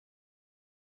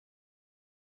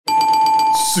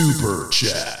Super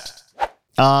Chat.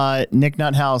 Nick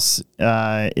Nuthouse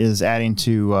is adding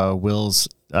to Will's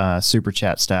Super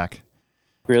Chat stack.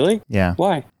 Really? Yeah.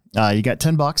 Why? You got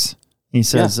 $10. He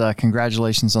says,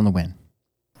 congratulations on the win.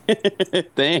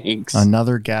 Thanks.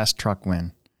 Another gas truck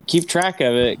win. Keep track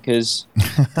of it, because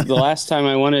the last time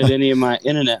I wanted any of my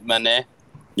internet money,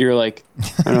 you were like,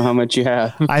 I don't know how much you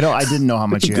have. I didn't know how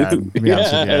much you had. To be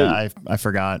honest with you. I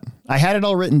forgot. I had it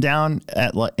all written down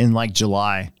in like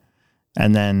July,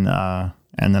 and then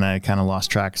I kind of lost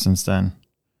track since then.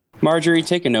 Marjorie,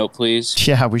 take a note, please.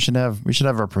 Yeah, we should have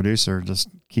our producer just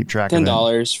keep track of it.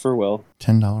 $10 for Will.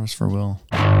 $10 for Will.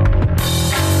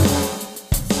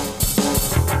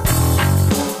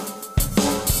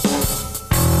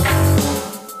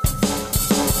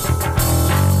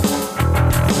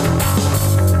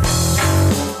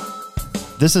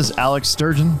 This is Alex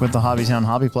Sturgeon with the Hobbytown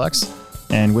Hobbyplex,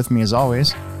 and with me as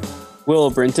always, Will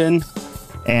Brinton.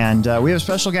 And we have a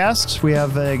special guest. We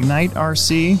have Ignite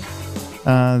RC,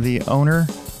 the owner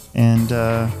and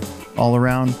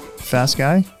all-around fast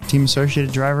guy, team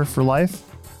associated driver for life,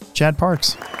 Chad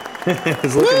Parks.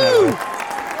 He's looking that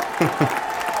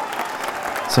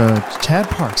way. So Chad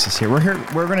Parks is here. We're here.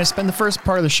 We're going to spend the first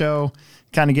part of the show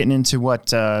kind of getting into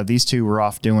what these two were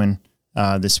off doing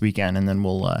this weekend, and then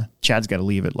Chad's got to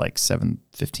leave at like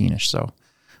 7:15ish, so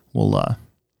we'll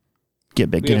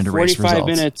get into race results. 45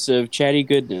 minutes of chatty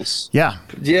goodness. Yeah.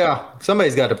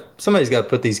 Somebody's got to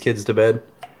put these kids to bed.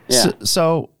 Yeah.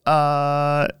 So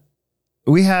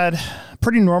we had a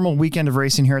pretty normal weekend of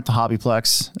racing here at the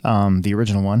Hobbyplex, the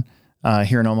original one,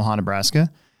 here in Omaha,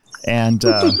 Nebraska, and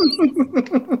I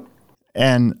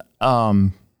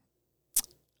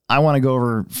want to go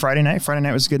over Friday night. Friday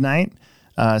night was a good night.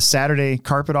 Saturday,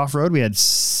 carpet off-road. We had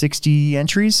 60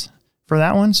 entries for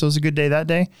that one, so it was a good day that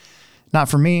day. Not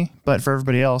for me, but for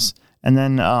everybody else. And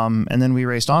then we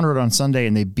raced on-road on Sunday,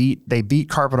 and they beat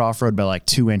carpet off-road by like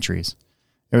 2 entries.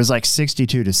 It was like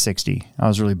 62-60. I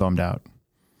was really bummed out.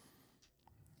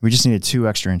 We just needed 2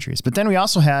 extra entries. But then we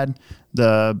also had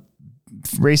the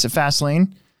race at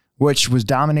Fastlane, which was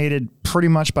dominated pretty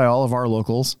much by all of our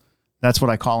locals. That's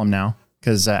what I call them now,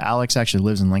 because Alex actually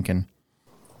lives in Lincoln.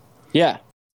 Yeah.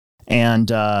 And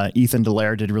Ethan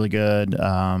Dallaire did really good.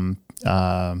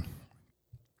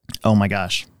 Oh my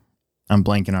gosh, I'm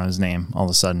blanking on his name all of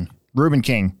a sudden. Ruben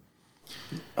King.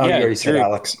 Oh, you already said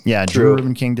Alex. Yeah, Drew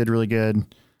Ruben King did really good.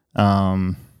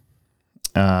 I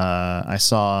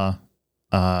saw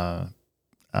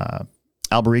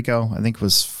Alberico, I think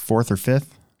was 4th or 5th,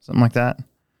 something like that.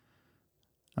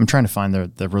 I'm trying to find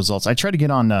the results. I tried to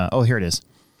get on. Here it is.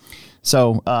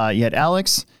 So you had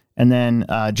Alex, and then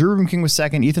Drew Ruben King was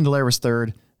 2nd. Ethan Dallaire was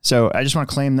 3rd. So I just want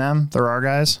to claim them. They're our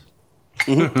guys.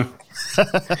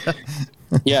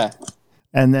 Yeah.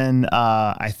 And then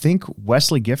I think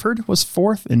Wesley Gifford was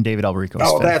 4th, and David Alberico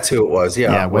was 5th. That's who it was.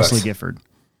 Yeah, Wesley Gifford.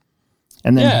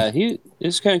 And then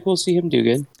it's kind of cool to see him do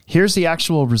good. Here's the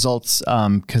actual results,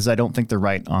 because I don't think they're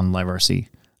right on Live RC.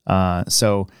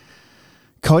 So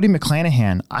Cody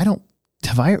McClanahan,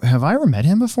 have I ever met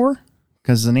him before?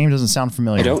 Because the name doesn't sound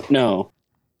familiar. I don't know.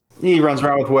 He runs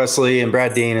around with Wesley and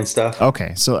Brad Dean and stuff.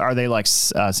 Okay, so are they like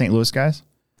St. Louis guys?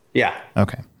 Yeah.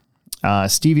 Okay.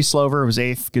 Stevie Slover was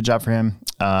 8th. Good job for him.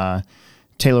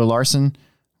 Taylor Larson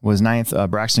was 9th.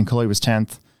 Braxton Culley was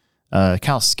 10th.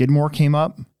 Kyle Skidmore came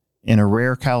up in a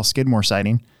rare Kyle Skidmore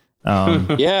sighting.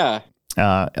 Yeah.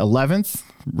 11th,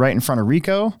 right in front of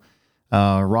Rico.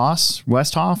 Ross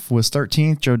Westhoff was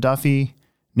 13th. Joe Duffy,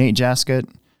 Nate Jaskett,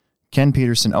 Ken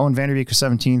Peterson, Owen Vanderbeek was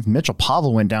 17th. Mitchell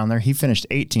Pavel went down there. He finished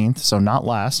 18th, so not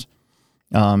last.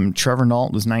 Trevor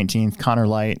Nault was 19th. Connor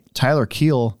Light, Tyler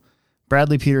Keel,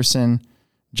 Bradley Peterson,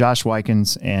 Josh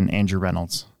Wykens, and Andrew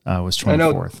Reynolds was 24th. I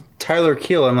know Tyler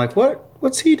Keel. I'm like,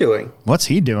 what's he doing? What's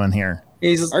he doing here?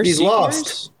 He's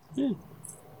lost.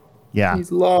 Yeah.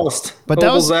 He's lost. But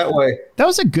Oval's that way. That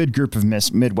was a good group of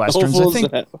Midwesterns. Oval's I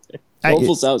think. That way.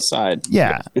 Oval's outside.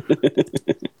 Yeah.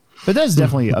 But that's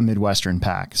definitely a Midwestern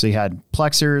pack. So you had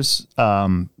Plexers,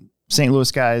 St.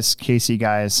 Louis guys, KC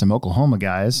guys, some Oklahoma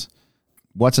guys.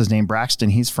 What's his name? Braxton.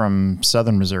 He's from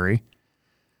Southern Missouri,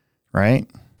 right?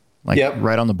 Like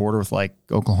right on the border with like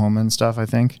Oklahoma and stuff, I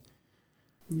think.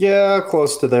 Yeah,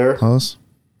 close to there. Close.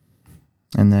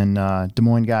 And then Des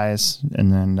Moines guys.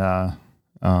 And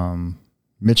then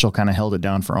Mitchell kind of held it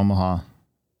down for Omaha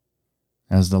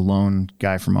as the lone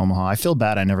guy from Omaha. I feel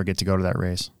bad I never get to go to that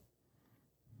race.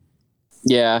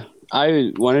 Yeah,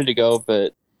 I wanted to go,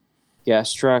 but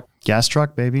gas truck. Gas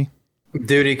truck, baby.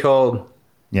 Duty called.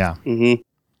 Yeah. Mm-hmm.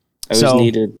 I was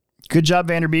needed. Good job,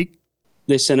 Vanderbeek.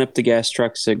 They sent up the gas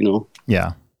truck signal.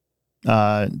 Yeah.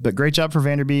 But great job for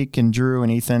Vanderbeek and Drew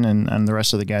and Ethan and the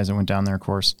rest of the guys that went down there, of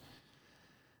course.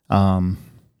 Yeah,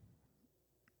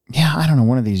 I don't know.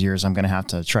 One of these years I'm going to have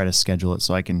to try to schedule it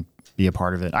so I can be a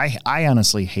part of it. I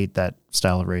honestly hate that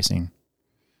style of racing.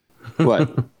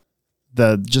 What?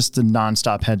 Just the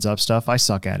nonstop heads up stuff. I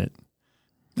suck at it.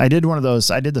 I did one of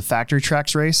those. I did the factory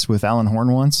tracks race with Alan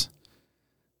Horn once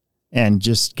and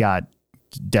just got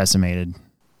decimated.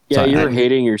 Yeah, So you were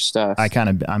hating your stuff. I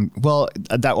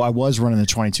was running the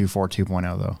 22.4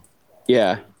 2.0 though,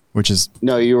 yeah. which is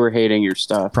No, you were hating your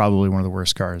stuff. probably one of the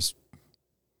worst cars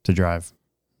to drive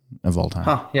of all time.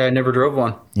 Huh? Yeah, I never drove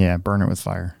one. Yeah, burn it with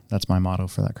fire. That's my motto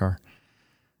for that car.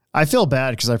 I feel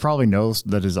bad because I probably know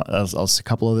a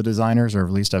couple of the designers, or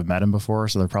at least I've met them before,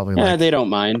 so they're probably Yeah, like, they don't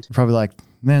mind.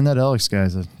 man, that Alex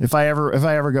guy's if I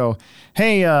ever go,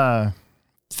 hey,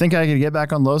 think I could get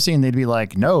back on Losi, and they'd be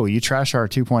like, no, you trash our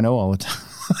 2.0 all the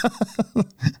time.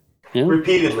 Yeah.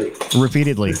 Repeatedly.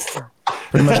 Repeatedly.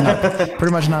 Pretty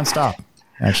much nonstop,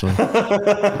 actually.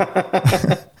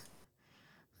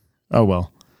 Oh,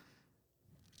 well.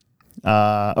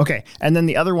 Okay. And then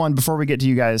the other one, before we get to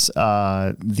you guys,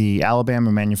 the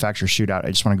Alabama manufacturer shootout, I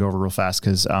just want to go over real fast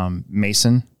because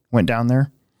Mason went down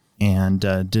there and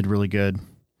did really good.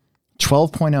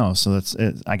 12.0. So that's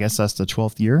it. I guess that's the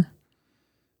 12th year.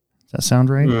 Does that sound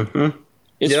right? Mm-hmm.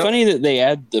 It's Yep. funny that they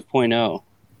add the .0.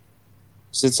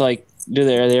 So it's like, are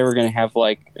they ever going to have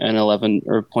like an 11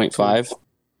 or 0.5?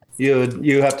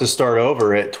 You have to start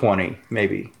over at 20,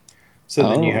 maybe. So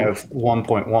then you Oh. have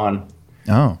 1.1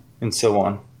 Oh. and so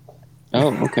on.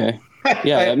 Oh, okay.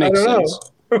 Yeah, that makes sense.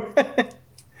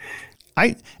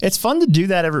 It's fun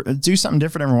to do something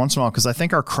different every once in a while because I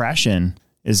think our crash in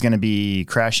is going to be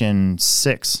crash in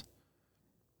 6.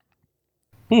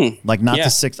 Like not Yeah. the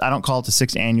 6. I don't call it the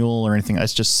 6th annual or anything.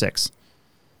 It's just 6.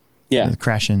 Yeah. The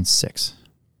crash in 6.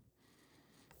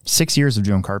 6 years of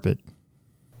doing carpet.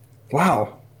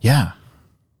 Wow. Yeah,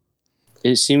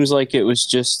 It seems like it was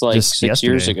just like Just 6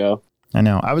 years yesterday. ago. I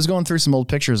know. I was going through some old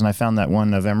pictures and I found that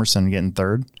one of Emerson getting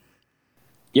third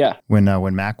Yeah. when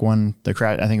Mac won the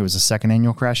crash. I think it was the 2nd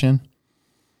annual crash in.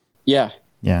 Yeah.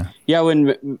 Yeah. Yeah,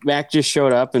 when Mac just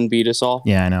showed up and beat us all.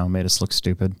 Yeah, I know. Made us look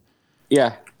stupid.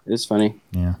 Yeah, it's funny.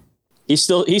 Yeah. He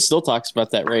still talks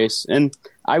about that race, and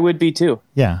I would be too.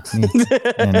 Yeah.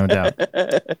 Yeah, no doubt.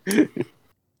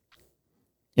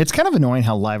 It's kind of annoying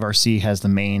how Live RC has the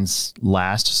mains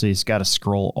last, so he's got to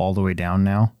scroll all the way down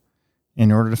now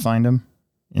in order to find them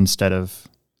instead of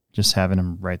just having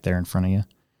them right there in front of you.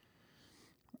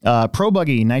 Pro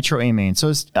Buggy Nitro A main. So,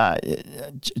 it's,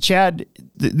 Chad,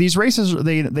 these races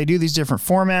they do these different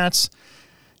formats.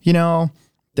 You know,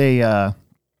 they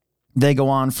go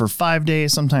on for 5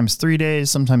 days, sometimes 3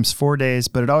 days, sometimes 4 days,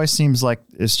 but it always seems like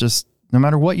it's just no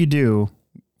matter what you do,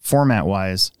 format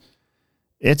wise,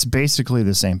 it's basically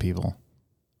the same people.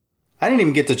 I didn't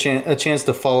even get a chance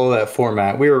to follow that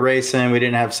format. We were racing. We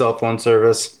didn't have cell phone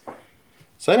service.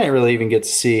 So I didn't really even get to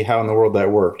see how in the world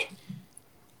that worked.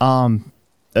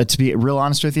 To be real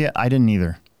honest with you, I didn't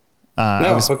either.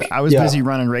 I was Yeah. busy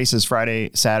running races Friday,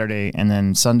 Saturday, and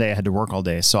then Sunday I had to work all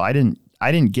day. So I didn't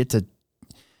get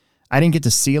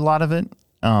to see a lot of it.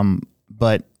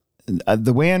 But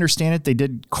the way I understand it, they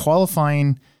did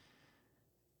qualifying.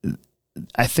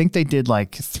 I think they did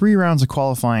like 3 rounds of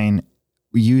qualifying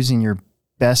using your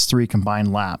best 3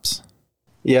 combined laps.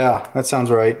 Yeah, that sounds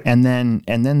right. And then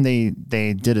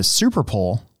they did a super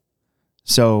pole.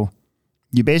 So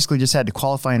you basically just had to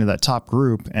qualify into that top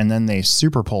group, and then they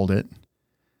super poled it.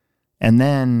 And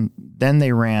then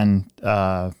they ran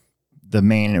the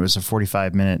main, and it was a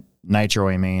 45-minute Nitro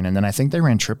A main. And then I think they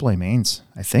ran AAA mains,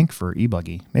 I think, for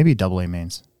e-buggy, maybe AA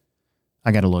mains.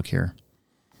 I got to look here.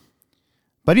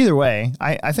 But either way,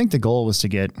 I think the goal was to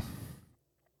get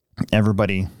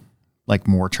everybody like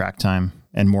more track time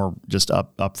and more just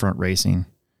upfront racing.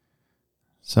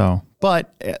 So,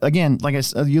 but again, like I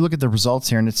said, you look at the results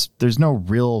here, and there's no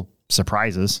real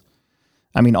surprises.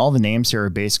 I mean, all the names here are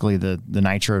basically the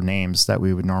Nitro names that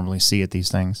we would normally see at these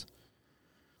things.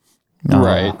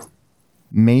 Right.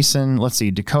 Mason, let's see,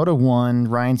 Dakota won,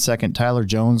 Ryan second, Tyler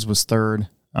Jones was third.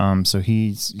 So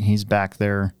he's back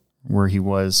there where he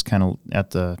was kind of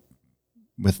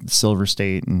with Silver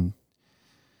State and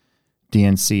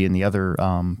DNC and the other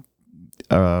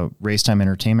race time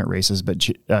entertainment races. But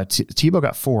Tebow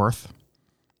got 4th.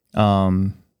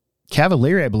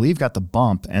 Cavalieri, I believe, got the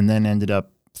bump and then ended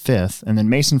up 5th. And then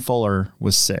Mason Fuller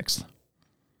was 6th.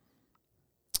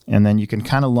 And then you can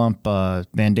kind of lump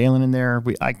Van Dalen in there.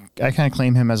 I kind of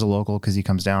claim him as a local because he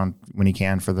comes down when he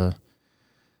can for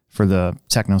the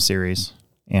Techno Series.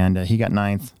 And he got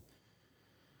 9th.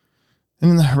 And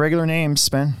then the regular names,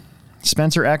 Ben.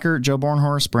 Spencer Eckert, Joe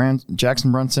Bornhorst,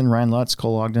 Jackson Brunson, Ryan Lutz,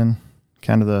 Cole Ogden,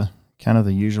 kind of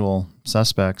the usual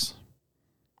suspects.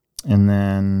 And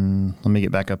then let me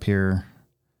get back up here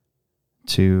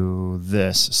to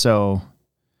this. So,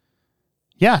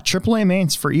 yeah, AAA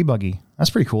mains for e-buggy. That's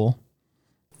pretty cool.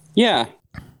 Yeah.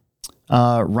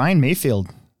 Ryan Mayfield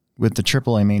with the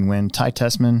AAA main win. Ty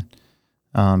Tessman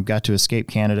got to escape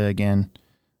Canada again.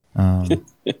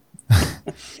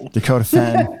 Dakota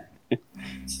Fenn,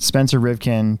 Spencer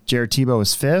Rivkin, Jared Tebow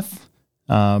was 5th.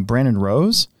 Brandon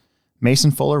Rose,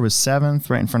 Mason Fuller was 7th,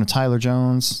 right in front of Tyler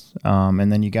Jones.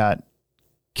 And then you got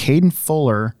Caden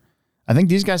Fuller. I think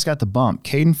these guys got the bump.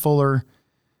 Caden Fuller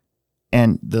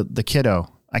and the kiddo.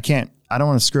 I don't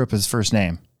want to screw up his first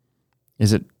name.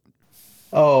 Is it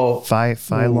Phi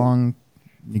Long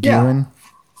Nguyen? Yeah.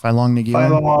 Phi Long Nguyen? Phi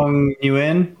Long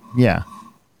Nguyen? Yeah.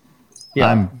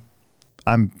 Yeah.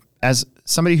 I'm as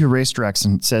somebody who race directs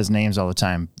and says names all the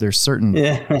time, there's certain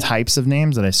types of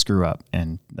names that I screw up,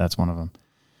 and that's one of them.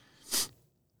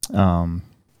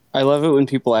 I love it when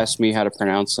people ask me how to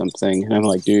pronounce something, and I'm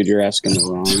like, dude, you're asking the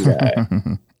wrong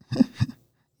guy.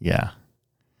 Yeah.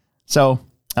 So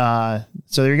there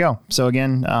you go. So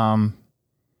again,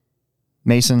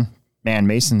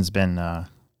 Mason's been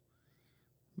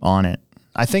on it.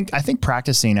 I think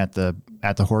practicing at the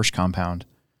Horsch compound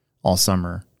all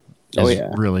summer is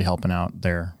really helping out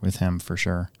there with him for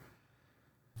sure.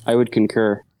 I would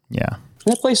concur. Yeah.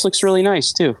 That place looks really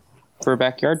nice too for a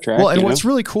backyard track. Well, and what's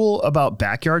really cool about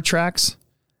backyard tracks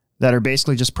that are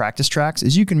basically just practice tracks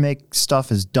is you can make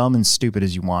stuff as dumb and stupid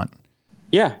as you want.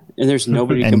 Yeah, and there's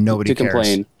nobody to cares.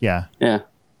 complain. Yeah. Yeah.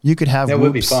 You could have that whoops.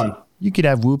 would be fun. You could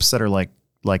have whoops that are like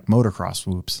motocross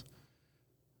whoops.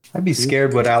 I'd be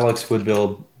scared what Alex would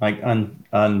build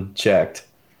unchecked.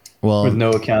 Well, with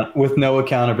no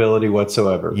accountability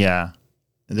whatsoever. Yeah.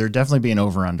 There'd definitely be an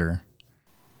over under.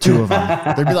 2 of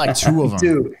them. There'd be like 2 of them.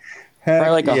 Dude, probably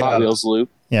like a Hot Wheels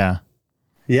loop. Yeah.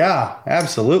 Yeah,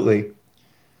 absolutely.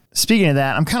 Speaking of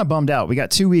that, I'm kind of bummed out. We got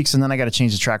 2 weeks and then I got to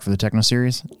change the track for the Techno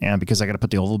Series, and because I got to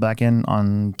put the oval back in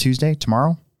on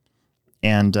tomorrow.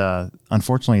 And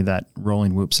unfortunately, that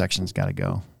rolling whoop section's got to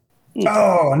go.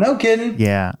 Oh, no kidding.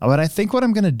 Yeah. But I think what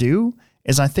I'm going to do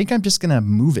is I'm just going to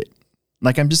move it.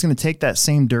 Like I'm just going to take that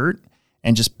same dirt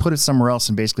and just put it somewhere else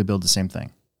and basically build the same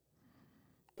thing.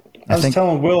 I was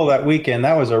telling Will that weekend,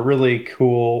 that was a really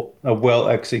cool, well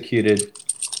executed.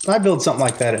 I build something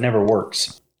like that, it never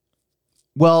works.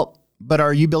 Well, but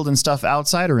are you building stuff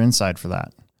outside or inside for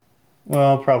that?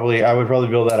 Well, I would probably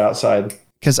build that outside.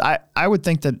 Because I would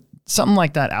think that something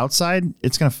like that outside,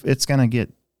 it's gonna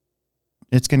get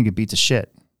beat to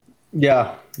shit.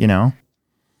 Yeah. You know?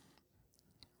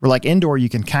 Or like indoor, you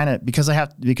can because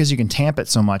you can tamp it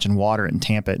so much and water it and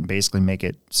tamp it and basically make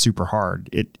it super hard.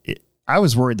 I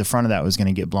was worried the front of that was going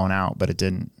to get blown out, but it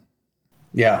didn't.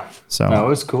 Yeah. So no, it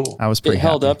was cool. I was pretty happy. It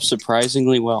held up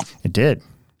surprisingly well. It did.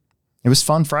 It was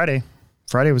fun Friday.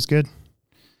 Friday was good.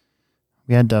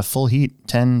 We had full heat,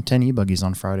 10 e-buggies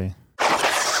on Friday.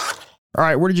 All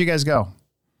right, where did you guys go?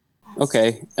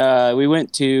 Okay. We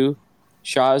went to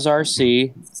Shaw's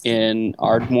RC in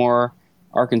Ardmore,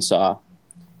 Arkansas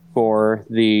for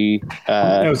the...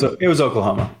 It was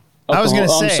Oklahoma. I was going to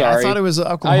say, I thought it was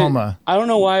Oklahoma. I don't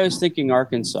know why I was thinking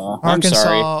Arkansas. Arkansas, I'm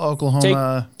sorry.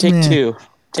 Oklahoma. Take two.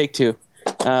 Take two.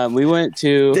 We went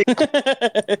to...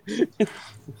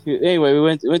 Anyway, we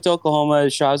went to Oklahoma,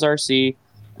 Shaw's RC,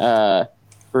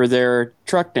 for their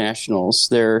truck nationals,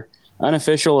 their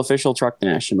official truck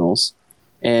nationals.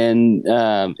 And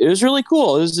it was really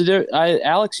cool. It was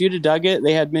Alex, you'd have dug it.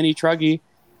 They had mini truggy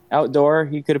outdoor.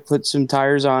 You could have put some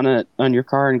tires on your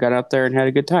car and got up there and had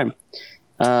a good time.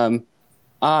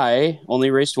 I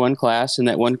only raced one class, and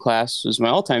that one class was my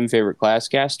all-time favorite class,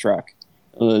 gas truck.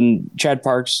 Chad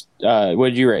Parks, what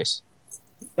did you race?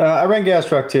 I ran gas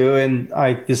truck too, and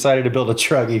I decided to build a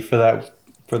truggy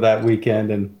for that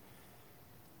weekend, and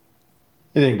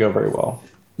it didn't go very well.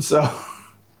 So,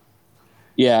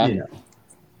 yeah. You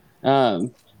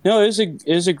know. No, it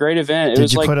was a great event.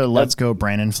 Did you put a "Let's Go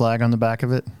Brandon" flag on the back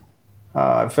of it?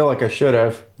 I feel like I should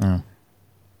have. Oh.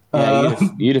 Yeah,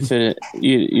 you'd have fit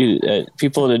it.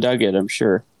 People would have dug it, I'm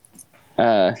sure.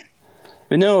 But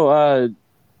no,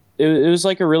 it was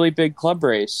like a really big club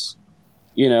race.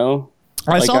 You know,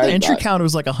 I saw the entry count. It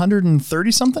was like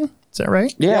 130 something. Is that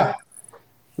right? Yeah.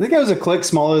 I think it was a click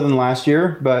smaller than last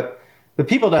year, but the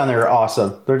people down there are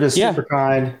awesome. They're just super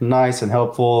kind, nice, and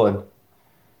helpful, and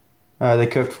they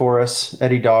cooked for us.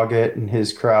 Eddie Doggett and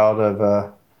his crowd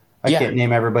of. I can't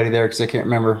name everybody there because I can't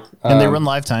remember. And they run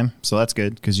live time, so that's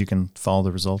good because you can follow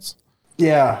the results.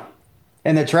 Yeah.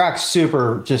 And the track's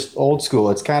super just old school.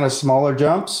 It's kind of smaller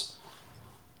jumps.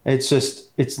 It's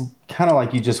kind of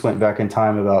like you just went back in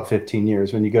time about 15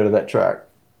 years when you go to that track.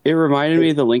 It reminded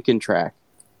me of the Lincoln track,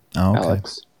 Oh, okay.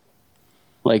 Alex.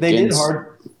 Like They did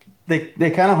hard.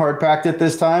 They kind of hard packed it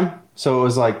this time, so it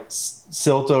was like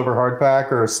silt over hard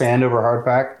pack or sand over hard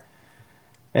pack.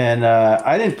 And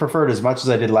I didn't prefer it as much as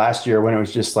I did last year when it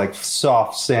was just like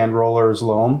soft sand rollers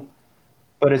loam.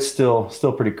 But it's still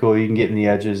pretty cool. You can get in the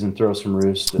edges and throw some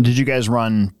roost. Did you guys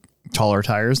run taller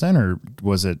tires then, or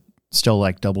was it still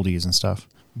like double Ds and stuff?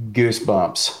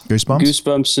 Goosebumps.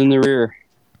 Goosebumps in the rear.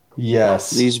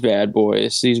 Yes. These bad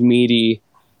boys. These meaty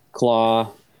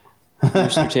claw,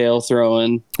 rooster tail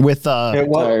throwing with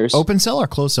tires. Open cell or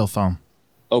closed cell foam?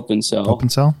 Open cell. Open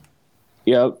cell.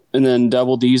 Yep, and then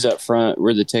double D's up front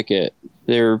were the ticket.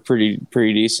 They were pretty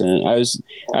decent. I was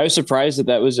surprised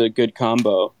that was a good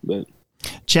combo. But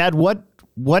Chad,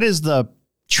 what is the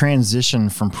transition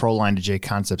from Proline to J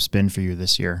Concepts been for you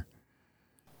this year?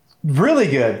 Really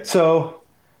good. So,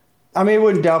 I mean, it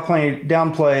wouldn't downplay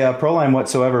Proline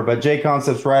whatsoever, but J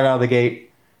Concepts right out of the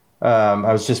gate,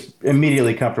 I was just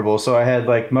immediately comfortable. So I had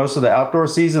like most of the outdoor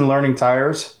season learning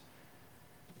tires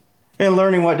and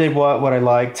learning what did what I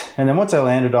liked. And then once I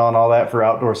landed on all that for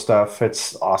outdoor stuff,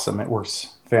 it's awesome. It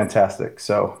works fantastic.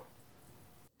 So,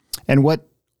 and what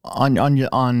on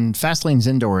Fastlane's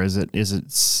indoor, is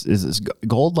it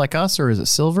gold like us, or is it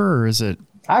silver, or is it?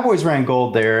 I've always ran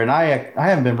gold there, and I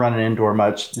haven't been running indoor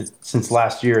much since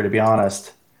last year, to be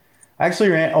honest. I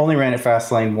actually only ran at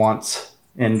Fastlane once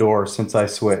indoor since I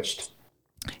switched.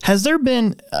 Has there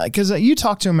been, because you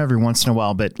talk to him every once in a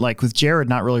while, but like with Jared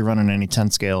not really running any 10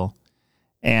 scale,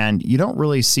 and you don't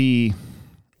really see,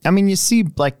 I mean, you see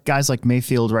like guys like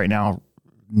Mayfield right now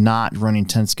not running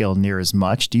 10 scale near as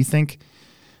much. Do you think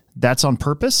that's on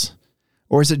purpose?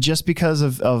 Or is it just because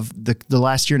of the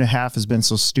last year and a half has been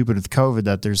so stupid with COVID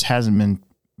that there hasn't been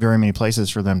very many places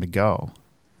for them to go?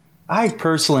 I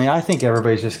think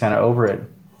everybody's just kind of over it.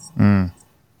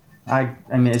 I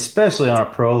mean, especially on a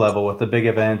pro level with the big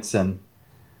events. And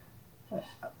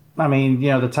I mean,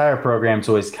 the tire program's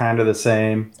always kind of the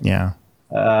same. Yeah.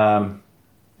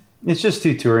 It's just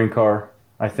too touring car.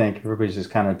 I think everybody's just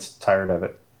kind of tired of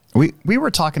it. We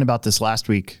were talking about this last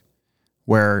week,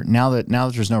 where now that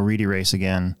there's no Reedy race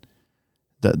again,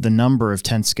 the number of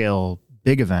 10 scale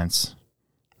big events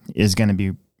is going to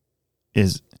be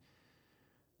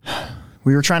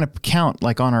we were trying to count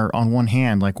like on one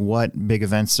hand like what big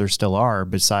events there still are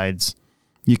besides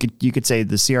you could say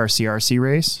the CRC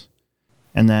race,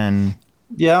 and then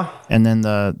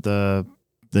the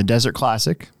Desert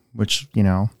Classic, which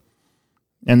and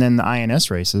then the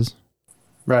INS races,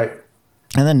 right,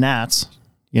 and then Nats,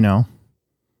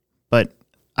 but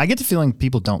I get the feeling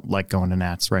people don't like going to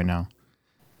Nats right now.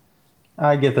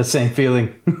 I get the same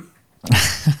feeling.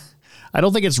 I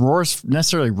don't think it's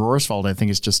necessarily Roar's fault. I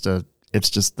think it's just the.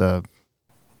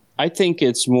 I think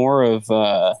it's more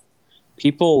of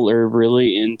people are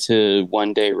really into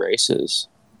 1 day races.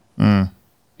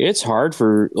 It's hard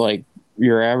for like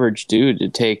your average dude to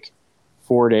take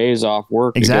 4 days off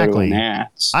work to go to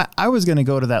Nats. I was going to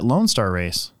go to that Lone Star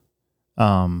race,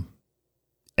 and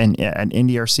at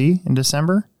NDRC in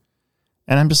December,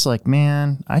 and I'm just like,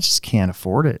 man, I just can't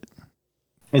afford it.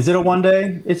 Is it a 1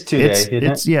 day? It's 2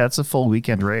 days. Yeah, it's a full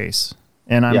weekend race.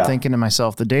 And I'm thinking to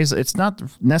myself, the days, it's not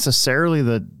necessarily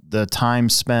the time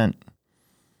spent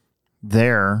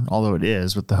there, although it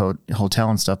is with the hotel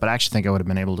and stuff, but I actually think I would have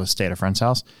been able to stay at a friend's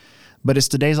house. But it's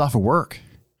the days off of work.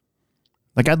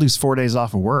 Like I'd lose 4 days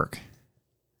off of work.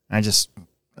 I just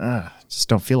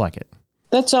don't feel like it.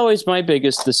 That's always my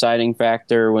biggest deciding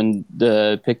factor when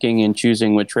picking and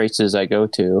choosing which races I go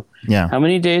to. Yeah. How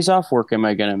many days off work am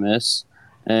I going to miss?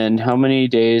 And how many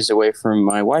days away from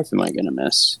my wife am I going to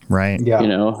miss? Right. Yeah.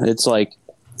 It's like,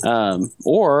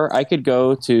 or I could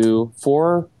go to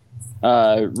 4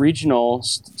 regional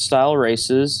style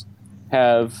races,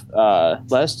 have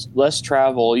less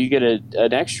travel. You get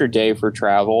an extra day for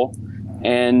travel,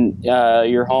 and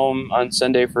you're home on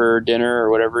Sunday for dinner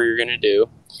or whatever you're going to do.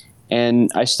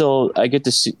 And I get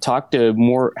to have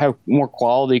more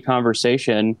quality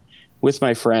conversation with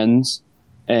my friends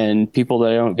and people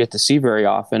that I don't get to see very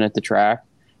often at the track.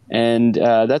 And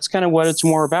that's kind of what it's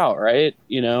more about, right?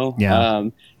 Yeah.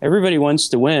 Everybody wants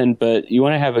to win, but you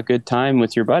want to have a good time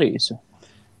with your buddies.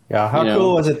 Yeah. How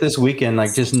cool was it this weekend?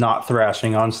 Like just not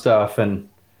thrashing on stuff. And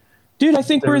dude, I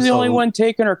think we're the only one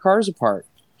taking our cars apart.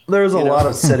 There was a lot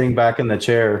of sitting back in the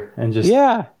chair and just,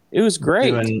 it was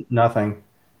great. Doing nothing.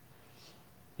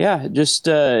 Yeah, just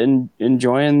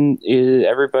enjoying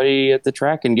everybody at the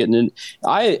track and getting in.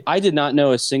 I did not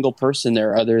know a single person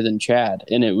there other than Chad,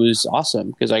 and it was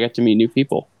awesome because I got to meet new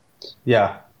people.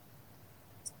 Yeah.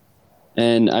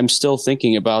 And I'm still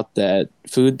thinking about that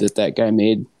food that guy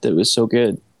made that was so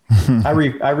good. I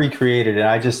recreated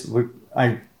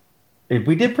it.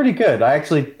 We did pretty good. I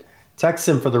actually texted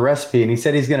him for the recipe, and he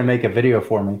said he's going to make a video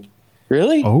for me.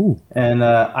 Really? Oh. And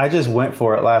I just went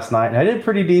for it last night, and I did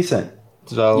pretty decent.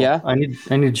 So yeah, I need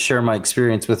to share my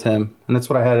experience with him, and that's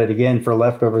what I had it again for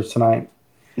leftovers tonight.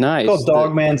 Nice. It's called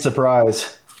Dogman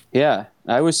Surprise. Yeah,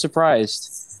 I was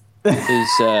surprised.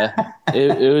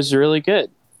 It was really good.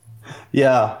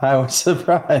 Yeah, I was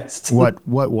surprised. What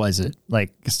was it?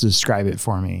 Like, describe it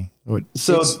for me.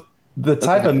 The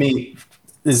type of meat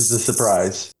is the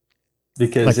surprise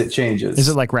because it changes. Is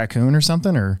it like raccoon or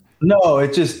something, or? No,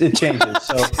 it changes.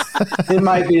 So it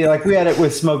might be like we had it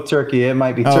with smoked turkey. It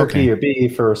might be turkey or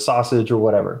beef or sausage or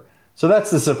whatever. So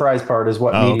that's the surprise part, is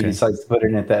what meat he decides to put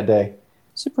in it that day.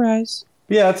 Surprise.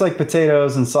 Yeah, it's like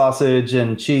potatoes and sausage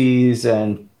and cheese,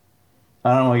 and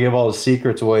I don't want to give all the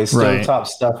secrets away. Stovetop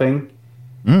stuffing.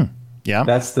 Yeah,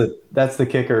 that's the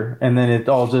kicker, and then it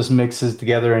all just mixes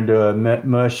together into a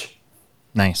mush.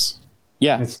 Nice.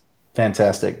 Yeah, it's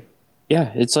fantastic.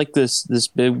 Yeah, it's like this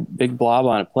big blob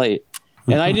on a plate,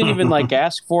 and I didn't even like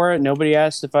ask for it. Nobody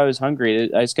asked if I was hungry.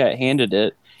 I just got handed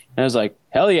it, and I was like,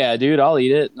 "Hell yeah, dude, I'll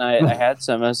eat it." And I had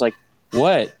some. I was like,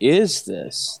 "What is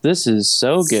this? This is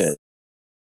so good."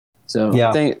 So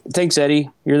yeah, thanks, Eddie.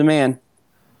 You're the man.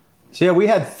 So yeah, we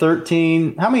had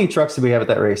 13. How many trucks did we have at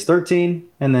that race? 13,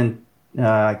 and then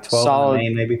like 12 solid, in the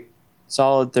main, maybe.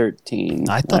 Solid 13.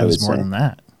 I thought it was more than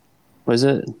that. Was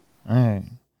it?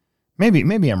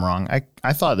 Maybe I'm wrong.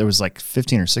 I thought there was like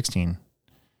 15 or 16.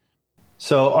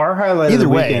 So our highlight of the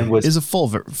weekend is a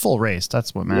full race.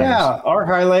 That's what matters. Yeah, our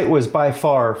highlight was by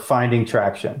far finding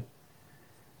traction.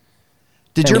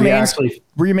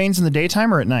 Were your mains in the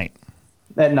daytime or at night?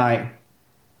 At night.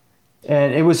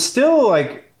 And it was still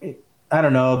like, I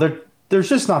don't know, there's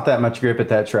just not that much grip at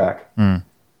that track.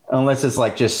 Unless it's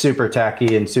like just super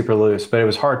tacky and super loose. But it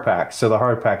was hard packed, so the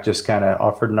hard pack just kind of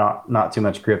offered not too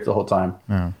much grip the whole time.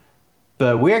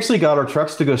 But we actually got our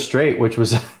trucks to go straight, which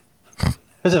was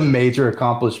a major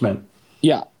accomplishment.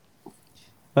 Yeah.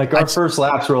 Like our first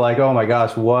laps were like, oh my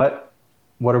gosh, what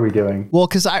are we doing? Well,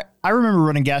 because I remember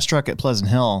running gas truck at Pleasant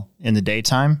Hill in the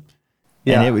daytime.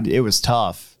 Yeah. And it was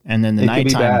tough. And then the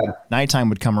nighttime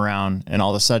would come around, and all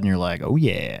of a sudden you're like, oh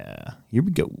yeah, here we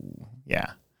go.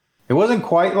 Yeah. It wasn't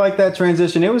quite like that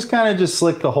transition. It was kind of just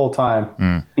slick the whole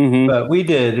time. But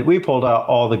we pulled out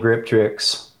all the grip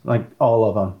tricks, like all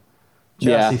of them.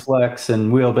 Chassis flex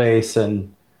and wheelbase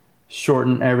and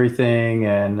shorten everything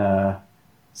and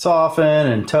soften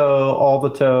and toe, all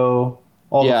the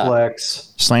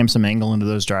flex. Slam some angle into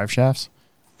those drive shafts.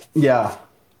 Yeah.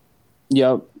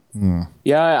 Yep.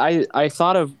 Yeah, I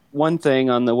thought of one thing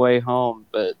on the way home,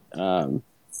 but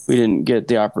we didn't get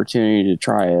the opportunity to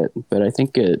try it. But I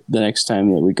think the next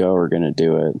time that we go, we're going to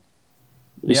do it.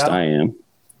 At least I am.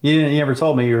 You never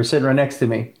told me. You were sitting right next to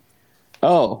me.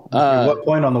 Oh. At what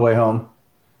point on the way home?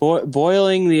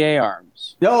 Boiling the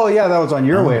A-arms. Oh, yeah, that was on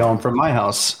your way home from my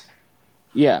house.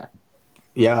 Yeah.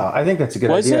 Yeah, I think that's a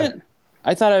good idea. Was it?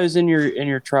 I thought I was in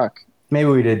your truck. Maybe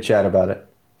we did chat about it.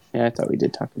 Yeah, I thought we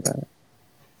did talk about it.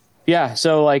 Yeah,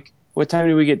 so like, what time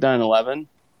did we get done? 11?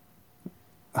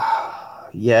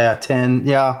 Yeah, 10.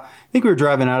 Yeah, I think we were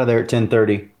driving out of there at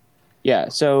 10:30. Yeah,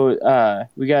 so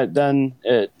we got done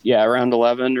at around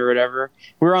 11 or whatever.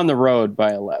 We were on the road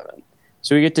by 11,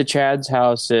 so we get to Chad's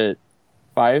house at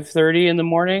 5:30 in the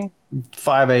morning.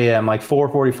 5 a.m. like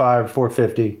 4:45,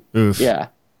 4:50. Oof. Yeah,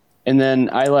 and then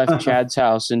I left Chad's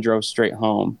house and drove straight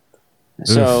home.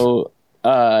 So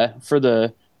for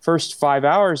the first 5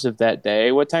 hours of that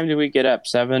day, what time did we get up?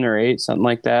 7 or 8, something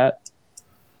like that.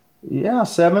 Yeah,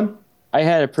 7. I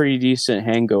had a pretty decent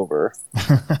hangover,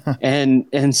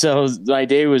 and so my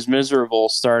day was miserable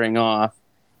starting off,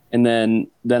 and then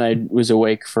I was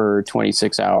awake for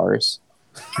 26 hours.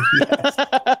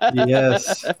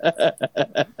 Yes.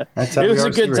 That's how it was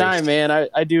a good time, man.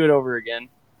 I do it over again.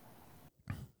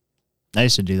 I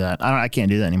used to do that. I can't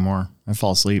do that anymore. I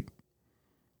fall asleep.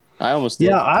 I almost did.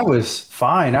 Yeah, I was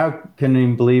fine. I couldn't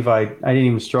even believe I didn't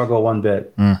even struggle one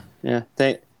bit. Yeah.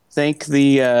 Thank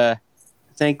the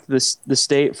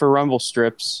state for rumble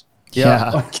strips.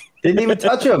 Yeah. Didn't even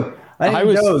touch them. I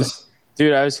was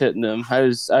dude, I was hitting them. I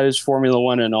was Formula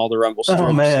One in all the rumble strips.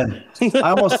 Oh man.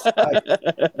 I almost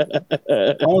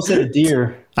hit a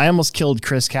deer. I almost killed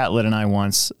Chris Catlett and I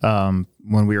once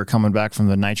when we were coming back from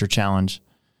the Nitro Challenge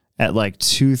at like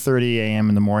 2:30 a.m.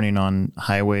 in the morning on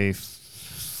Highway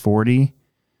 40,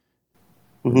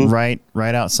 right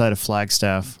outside of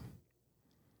Flagstaff.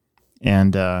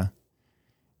 And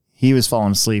he was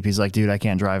falling asleep. He's like, dude, I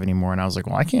can't drive anymore. And I was like,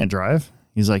 well, I can't drive.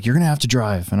 He's like, you're going to have to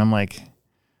drive. And I'm like,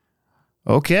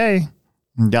 okay.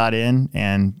 Got in,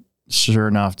 and sure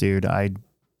enough, dude, I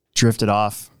drifted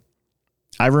off.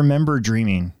 I remember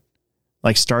dreaming,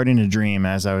 like starting to dream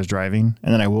as I was driving.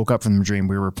 And then I woke up from the dream.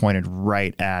 We were pointed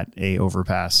right at a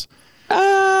overpass.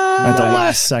 At the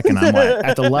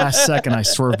last second, I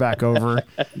swerved back over,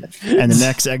 and the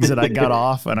next exit I got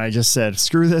off, and I just said,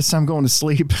 screw this, I'm going to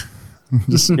sleep.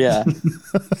 Yeah.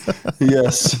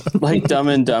 Yes. Like Dumb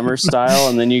and Dumber style,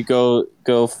 and then you go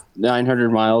 900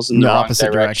 miles in the wrong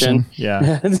opposite direction.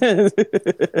 Yeah.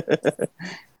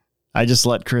 I just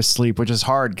let Chris sleep, which is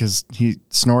hard because he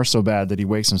snores so bad that he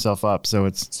wakes himself up. So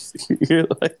it's you're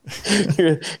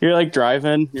like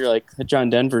driving. You're like, John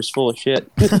Denver's full of shit.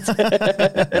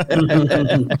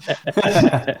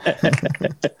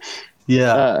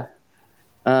 Yeah.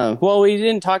 Well, we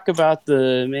didn't talk about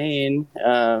the main.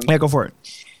 Yeah, go for it.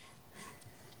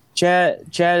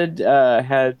 Chad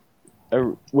had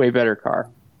a way better car,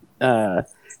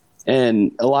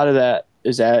 and a lot of that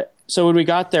is that. So when we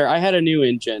got there, I had a new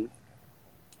engine.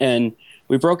 And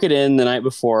we broke it in the night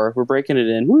before. We're breaking it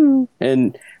in,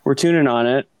 and we're tuning on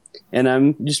it. And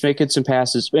I'm just making some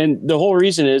passes. And the whole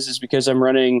reason is because I'm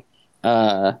running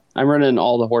all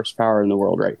the horsepower in the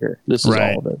world right here. This is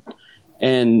all of it.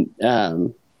 And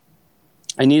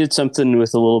I needed something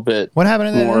with a little bit. What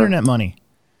happened to that internet money?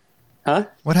 Huh?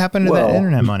 What happened to that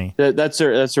internet money? That's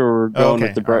where we're going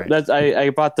with the right. I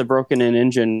bought the broken in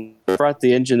engine. I brought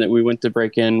the engine that we went to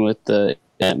break in with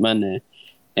that Monday,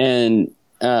 and.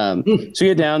 So you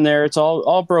get down there, it's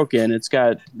all broken. It's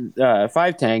got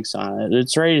 5 tanks on it.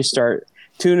 It's ready to start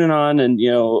tuning on, and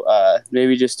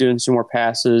maybe just doing some more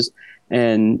passes.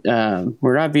 And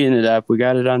we're not beating it up. We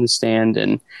got it on the stand,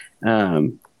 and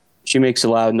she makes a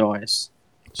loud noise.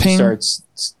 She starts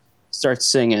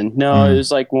singing. No, it was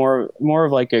like more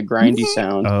of like a grindy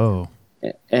sound. Oh,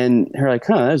 and her like,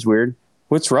 that's weird.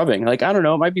 What's rubbing? Like, I don't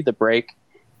know. It might be the brake,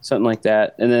 something like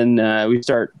that. And then we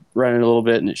start running a little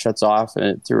bit, and it shuts off, and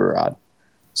it threw a rod.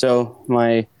 So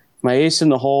my ace in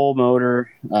the hole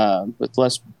motor with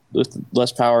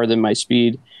less power than my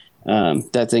speed,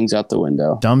 that thing's out the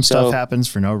window. Dumb stuff happens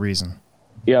for no reason.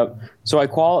 Yep. So I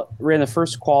ran the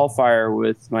first qualifier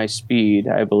with my speed,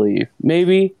 I believe.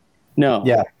 Maybe? No.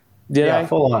 Yeah. Did I?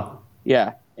 Full on.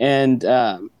 Yeah. And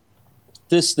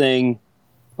this thing,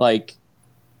 like,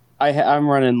 I'm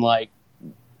running like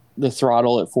the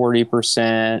throttle at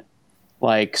 40%.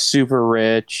 Like super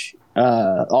rich,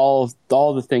 all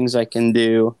the things I can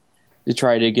do to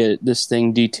try to get this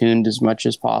thing detuned as much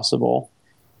as possible,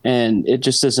 and it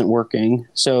just isn't working.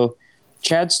 So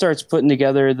Chad starts putting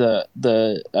together the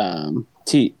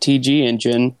TG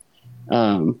engine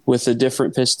with a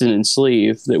different piston and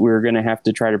sleeve that we were going to have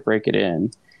to try to break it in,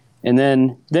 and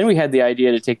then we had the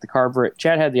idea to take the carburetor.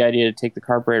 Chad had the idea to take the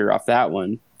carburetor off that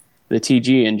one, the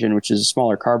TG engine, which is a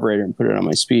smaller carburetor, and put it on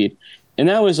my speed. And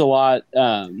that was a lot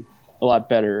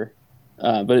better,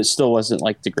 but it still wasn't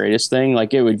like the greatest thing.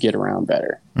 Like it would get around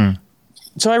better.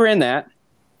 So I ran that,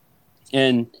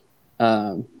 and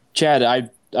Chad, I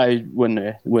wouldn't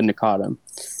have caught him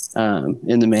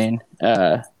in the main.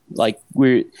 Like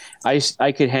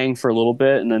I could hang for a little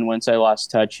bit, and then once I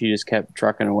lost touch, he just kept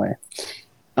trucking away.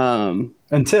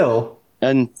 Until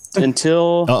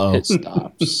it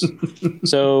stops.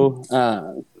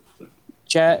 So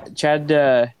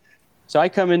Chad. So I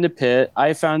come into pit.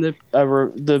 I found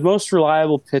the most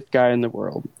reliable pit guy in the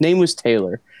world. Name was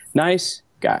Taylor. Nice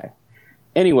guy.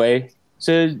 Anyway,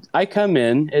 so I come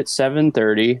in at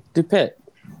 7:30 to pit,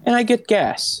 and I get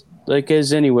gas, like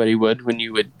as anybody would when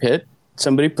you would pit.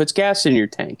 Somebody puts gas in your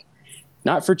tank.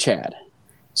 Not for Chad.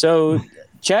 So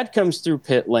Chad comes through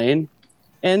pit lane,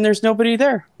 and there's nobody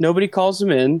there. Nobody calls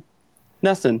him in.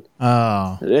 Nothing.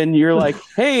 Oh. And you're like,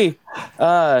 hey,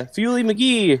 Fuley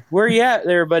McGee, where you at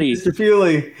there, buddy? Mr.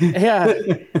 Fuley. Yeah.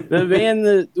 The man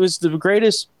that was the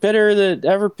greatest pitter that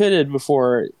ever pitted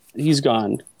before, he's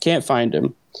gone. Can't find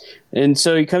him. And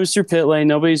so he comes through pit lane,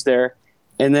 nobody's there.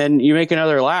 And then you make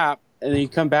another lap, and then you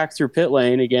come back through pit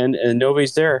lane again, and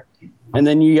nobody's there. And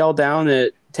then you yell down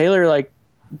at Taylor, like,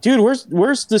 dude,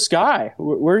 where's this guy?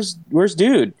 Where's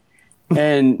dude?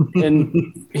 And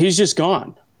he's just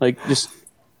gone. Like, just,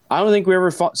 I don't think we ever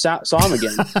saw him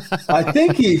again. I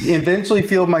think he eventually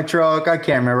fueled my truck. I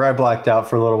can't remember. I blacked out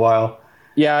for a little while.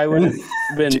 Yeah, I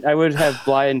would have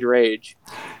blind rage.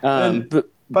 But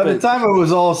by the time it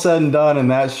was all said and done and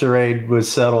that charade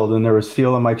was settled and there was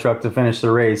fuel in my truck to finish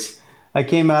the race, I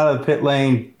came out of the pit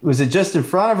lane. Was it just in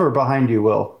front of or behind you,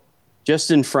 Will? Just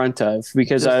in front of,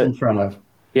 because in front of.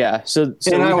 Yeah. So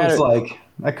and I was like,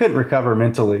 I couldn't recover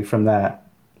mentally from that.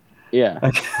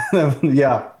 Yeah.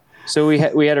 Yeah. So we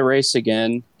had a race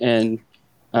again, and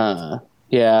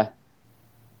Yeah.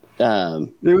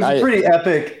 It was pretty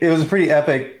epic. It was pretty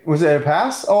epic. Was it a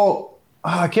pass?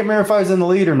 I can't remember if I was in the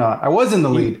lead or not. I was in the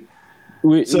lead.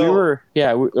 We were.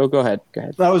 Yeah. Go ahead. Go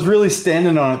ahead. I was really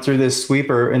standing on it through this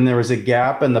sweeper, and there was a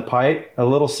gap in the pipe, a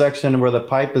little section where the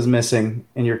pipe is missing,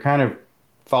 and you're kind of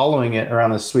following it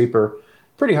around the sweeper,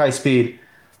 pretty high speed.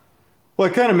 Well,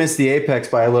 I kind of missed the apex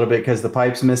by a little bit because the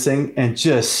pipe's missing, and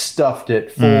just stuffed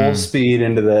it full speed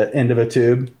into the end of a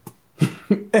tube.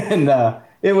 And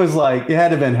it was like, it had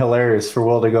to have been hilarious for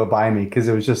Will to go by me, because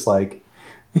it was just like,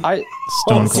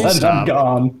 Stone Cold stop. I'm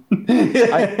gone.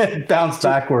 I bounced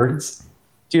backwards.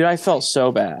 Dude, I felt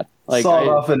so bad. Like Sawed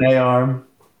off an A-arm.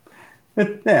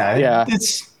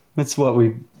 It's what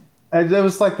we. It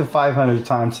was like the 500th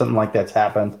time something like that's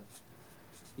happened.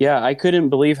 Yeah, I couldn't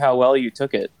believe how well you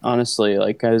took it. Honestly,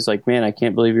 like I was like, man, I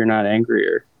can't believe you're not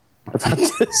angrier about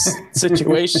this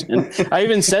situation. I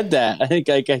even said that. I think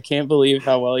I can't believe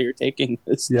how well you're taking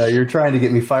this. Yeah, you're trying to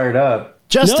get me fired up.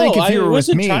 Just think if you were with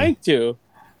me. I wasn't trying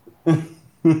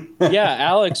to. Yeah,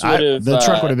 Alex would have. The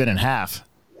truck would have been in half.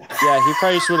 Yeah, he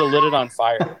probably just would have lit it on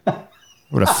fire.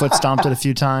 Would have foot stomped it a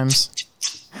few times.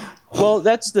 Well,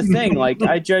 that's the thing. Like,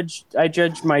 I judge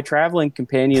my traveling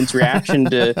companion's reaction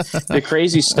to the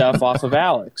crazy stuff off of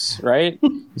Alex, right?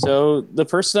 So the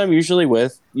person I'm usually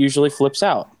with usually flips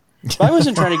out. If I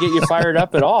wasn't trying to get you fired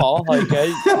up at all, like,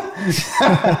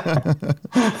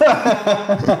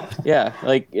 yeah,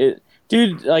 like it,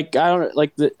 dude. Like I don't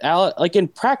like like in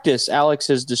practice, Alex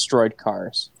has destroyed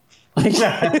cars. Like,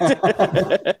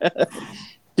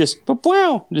 just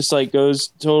wow, just like goes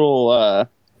total.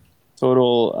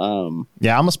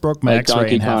 Yeah, I almost broke my like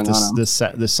X-ray in half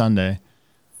this Sunday.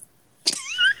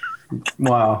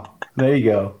 Wow, there you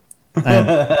go.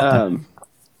 But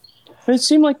it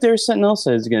seemed like there was something else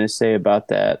I was going to say about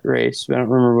that race. But I don't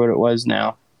remember what it was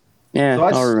now. Yeah,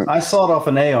 so I sawed off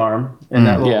an A-arm and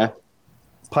that little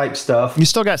pipe stuff. You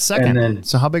still got second. Then,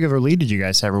 so how big of a lead did you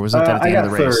guys have, or was it at the end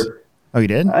of the race? Third. Oh, you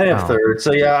did? I have third.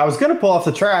 So yeah, I was going to pull off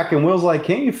the track, and Will's like,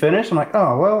 "Can't you finish?" I'm like,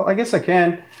 "Oh well, I guess I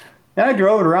can." And I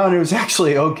drove it around. It was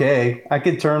actually okay. I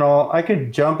could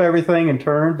jump everything and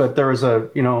turn, but there was a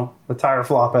tire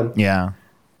flopping. Yeah.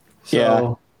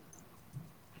 So,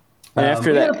 and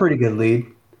after that, had a pretty good lead.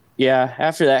 Yeah.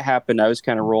 After that happened, I was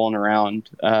kind of rolling around.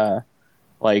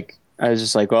 Like I was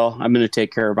just like, well, I'm going to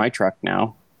take care of my truck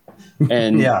now.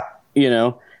 And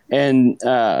and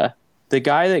the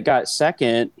guy that got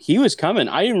second, he was coming.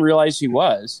 I didn't realize he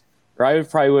was. Or I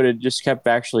probably would have just kept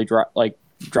actually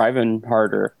driving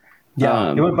harder.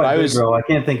 Yeah, he went by Goodrow. I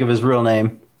can't think of his real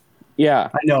name. Yeah.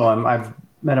 I know him. I've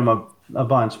met him a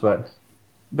bunch, but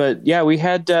yeah, we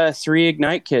had 3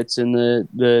 Ignite kits in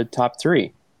the top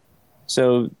 3.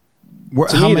 So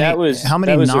how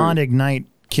many non-Ignite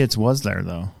kits was there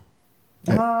though?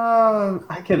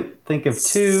 I can think of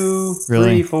 2,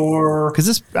 3, 4. Because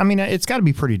it's got to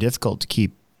be pretty difficult to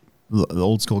keep the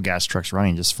old school gas trucks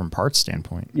running just from parts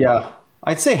standpoint. Yeah.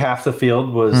 I'd say half the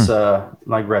field was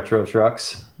like retro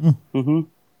trucks. Mm-hmm.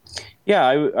 Yeah,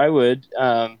 I would.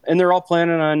 And they're all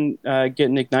planning on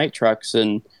getting Ignite trucks.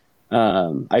 And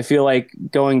I feel like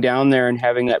going down there and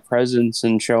having that presence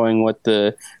and showing what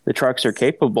the trucks are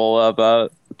capable of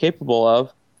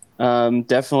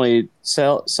definitely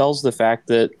sells the fact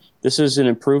that this is an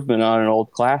improvement on an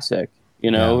old classic,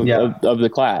 of the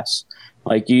class.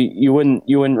 Like you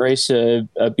wouldn't race a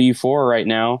B4 right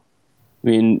now. I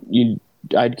mean,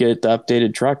 I'd get the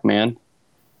updated truck, man.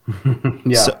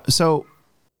 Yeah. So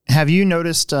have you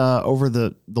noticed over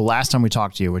the last time we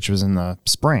talked to you, which was in the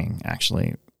spring,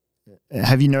 actually,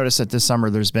 have you noticed that this summer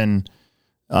there's been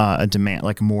a demand,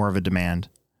 like more of a demand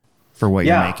for what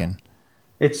you're making?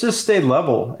 It's just stayed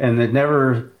level, and it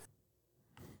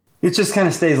just kind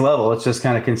of stays level. It's just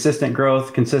kind of consistent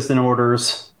growth, consistent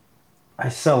orders. I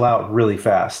sell out really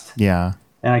fast. Yeah.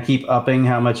 And I keep upping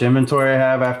how much inventory I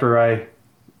have after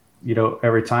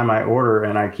every time I order,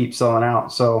 and I keep selling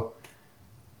out. So,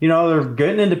 they're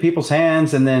getting into people's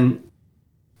hands, and then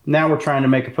now we're trying to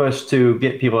make a push to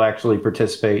get people to actually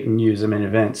participate and use them in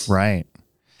events. Right.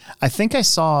 I think I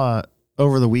saw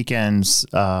over the weekends,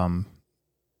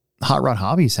 Hot Rod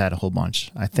Hobbies had a whole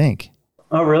bunch, I think.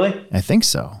 Oh, really? I think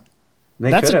so.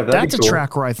 That's a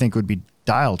track where I think would be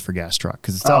dialed for gas truck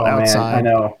because it's outside. Man, I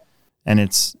know. And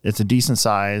it's a decent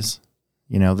size.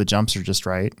 The jumps are just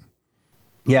right.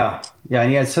 Yeah. Yeah. And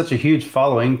he has such a huge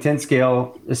following, 10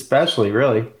 scale, especially,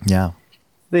 really. Yeah.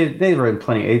 They run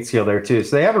plenty of 8 scale there too.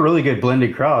 So they have a really good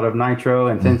blended crowd of nitro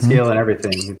and 10 scale and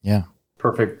everything. Yeah.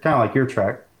 Perfect. Kind of like your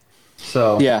track.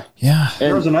 So yeah.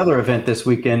 There was another event this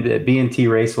weekend at B&T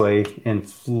Raceway in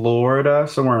Florida,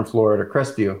 somewhere in Florida,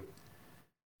 Crestview.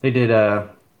 They did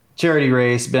charity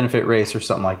race, benefit race, or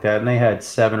something like that, and they had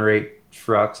 7 or 8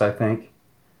 trucks, I think.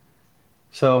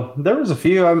 So there was a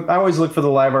few. I always look for the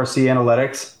Live RC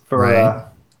analytics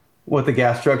for what the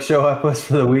gas trucks show up with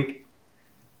for the week.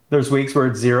 There's weeks where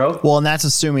it's 0. Well, and that's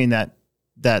assuming that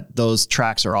those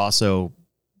tracks are also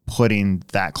putting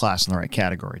that class in the right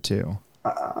category too.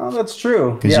 That's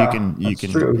true. Because you can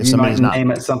if somebody's not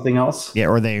name it something else. Yeah,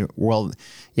 or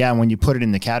when you put it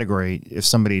in the category, if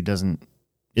somebody isn't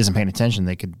paying attention,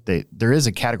 there is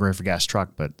a category for gas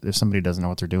truck, but if somebody doesn't know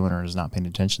what they're doing or is not paying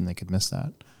attention, they could miss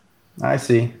that. I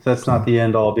see. That's not the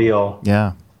end all be all.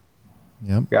 Yeah.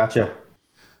 Yep. Gotcha.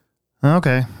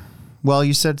 Okay. Well,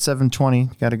 you said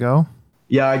 7:20. Got to go?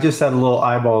 Yeah, I just had a little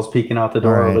eyeballs peeking out the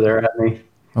door over there at me.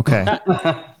 Okay.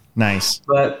 Nice.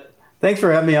 But thanks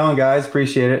for having me on, guys.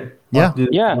 Appreciate it. Yeah.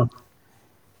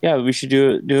 Yeah, we should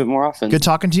do it more often. Good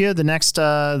talking to you. The next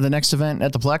event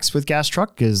at the Plex with Gas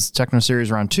Truck is Techno Series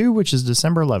Round 2, which is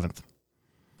December 11th.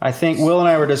 I think Will and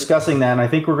I were discussing that, and I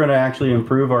think we're going to actually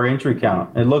improve our entry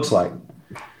count. It looks like.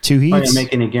 2 heats. I'm not going to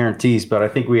make any guarantees, but I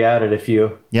think we added a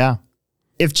few. Yeah.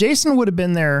 If Jason would have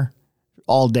been there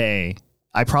all day,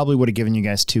 I probably would have given you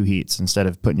guys 2 heats instead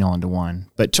of putting y'all into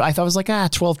 1. But I thought I was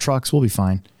like, 12 trucks, we'll be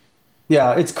fine.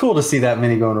 Yeah, it's cool to see that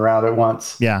many going around at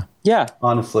once. Yeah. Yeah.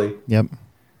 Honestly. Yep.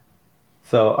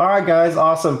 So, all right, guys.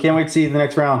 Awesome. Can't wait to see you the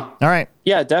next round. All right.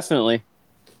 Yeah, definitely.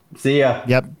 See ya.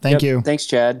 Yep. Thank you. Thanks,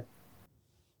 Chad.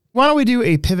 Why don't we do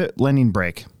a pivot lending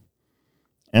break?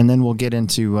 And then we'll get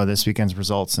into this weekend's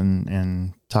results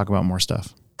and talk about more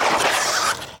stuff.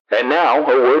 And now, a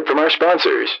word from our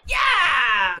sponsors.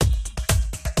 Yeah!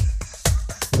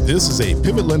 This is a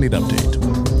Pivot Lending Update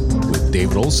with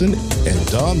David Olson and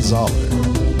Don Zoller.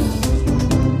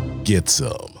 Get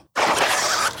some.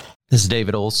 This is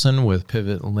David Olson with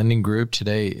Pivot Lending Group.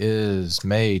 Today is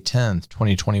May 10th,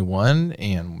 2021,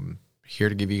 and I'm here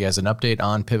to give you guys an update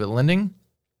on Pivot Lending.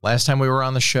 Last time we were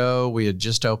on the show, we had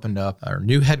just opened up our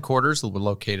new headquarters. We're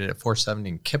located at 470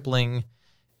 in Kipling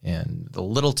in the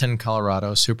Littleton,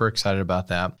 Colorado. Super excited about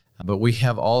that. But we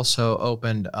have also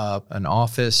opened up an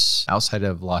office outside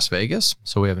of Las Vegas.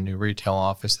 So we have a new retail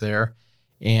office there.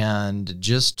 And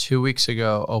just 2 weeks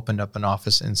ago, opened up an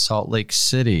office in Salt Lake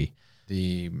City.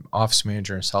 The office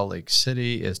manager in Salt Lake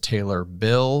City is Taylor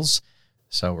Bills.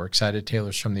 So we're excited.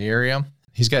 Taylor's from the area.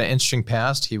 He's got an interesting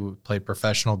past. He played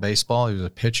professional baseball. He was a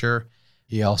pitcher.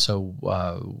 He also,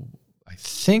 I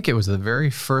think it was the very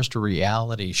first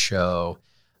reality show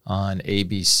on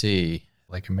ABC,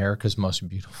 like America's Most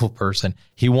Beautiful Person.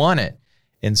 He won it.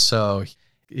 And so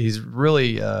he's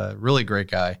really, really great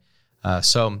guy.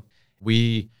 So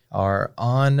we are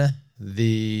on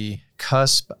the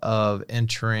cusp of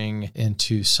entering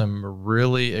into some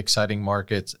really exciting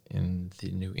markets in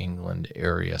the New England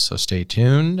area. So stay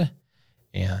tuned.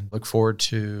 And look forward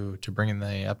to bringing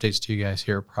the updates to you guys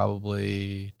here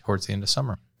probably towards the end of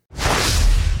summer.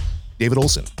 David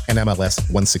Olson,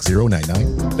 NMLS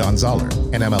 16099. Don Zoller,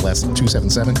 NMLS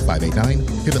 277589.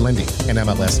 Pivot Lending,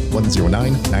 NMLS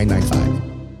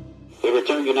 109995. We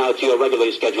return you now to your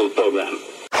regularly scheduled program.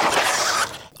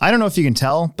 I don't know if you can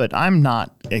tell, but I'm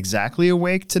not exactly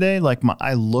awake today. Like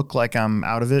I look like I'm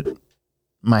out of it.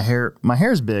 My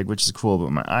hair's big, which is cool,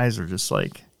 but my eyes are just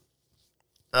like,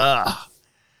 ugh.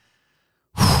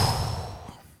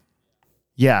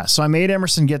 Yeah, so I made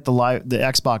Emerson get the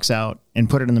Xbox out and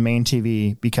put it in the main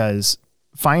TV because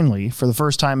finally, for the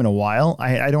first time in a while,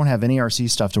 I don't have any RC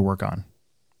stuff to work on.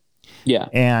 Yeah.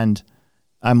 And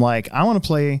I'm like, I want to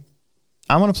play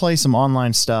some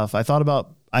online stuff. I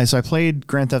played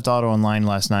Grand Theft Auto Online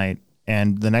last night,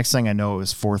 and the next thing I know, it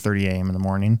was 4:30 a.m. in the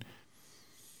morning.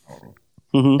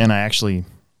 Mm-hmm. And I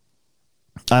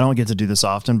don't get to do this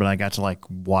often, but I got to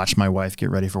watch my wife get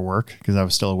ready for work because I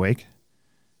was still awake.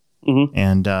 Mm-hmm.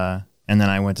 And then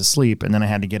I went to sleep, and then I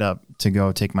had to get up to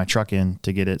go take my truck in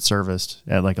to get it serviced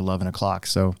at 11 o'clock.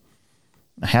 So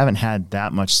I haven't had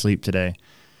that much sleep today.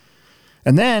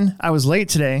 And then I was late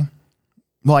today.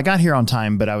 Well, I got here on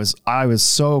time, but I was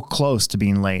so close to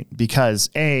being late because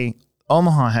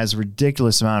Omaha has a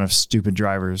ridiculous amount of stupid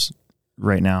drivers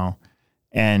right now.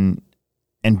 And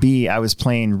B, I was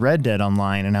playing Red Dead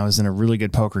Online, and I was in a really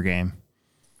good poker game.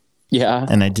 Yeah.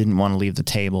 And I didn't want to leave the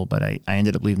table, but I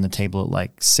ended up leaving the table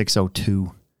at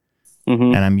 6:02. Mm-hmm.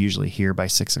 And I'm usually here by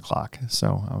 6 o'clock.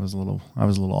 So I was a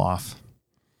little off.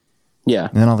 Yeah.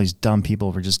 And then all these dumb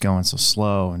people were just going so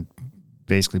slow and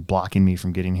basically blocking me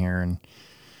from getting here and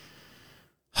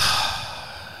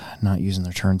not using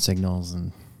their turn signals.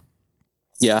 And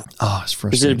yeah. Oh, it's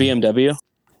frustrating. Is it a BMW?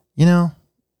 No.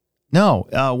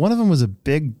 One of them was a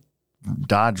big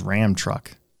Dodge Ram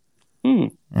truck.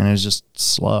 And it was just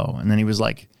slow. And then he was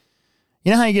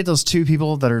you know how you get those two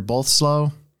people that are both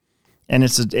slow, and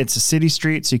it's a city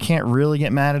street, so you can't really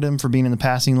get mad at them for being in the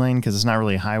passing lane because it's not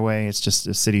really a highway. It's just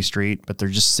a city street, but they're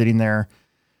just sitting there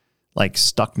like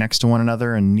stuck next to one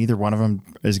another, and neither one of them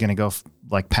is going to go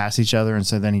like past each other. And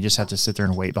so then you just have to sit there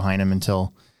and wait behind them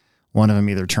until one of them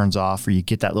either turns off or you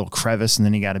get that little crevice, and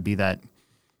then you got to be that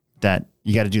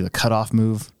you got to do the cutoff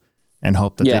move and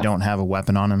hope that they don't have a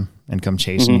weapon on them and come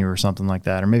chasing you or something like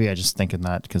that. Or maybe I just thinking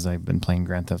that because I've been playing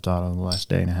Grand Theft Auto the last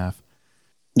day and a half.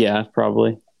 Yeah,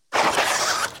 probably.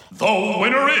 The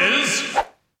winner is...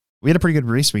 We had a pretty good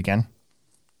race weekend.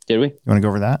 Did we? You want to go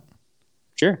over that?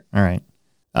 Sure. All right.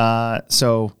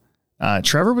 So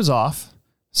Trevor was off.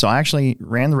 So I actually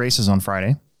ran the races on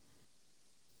Friday.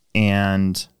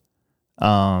 And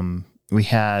we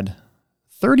had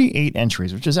 38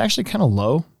 entries, which is actually kind of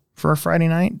low for a Friday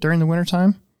night during the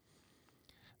wintertime.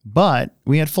 But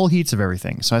we had full heats of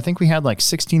everything. So I think we had like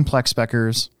 16 Plex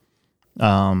Speckers.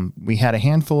 We had a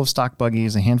handful of stock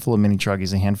buggies, a handful of mini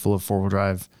truggies, a handful of 4-wheel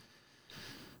drive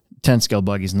 10 scale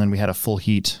buggies, and then we had a full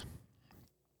heat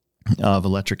of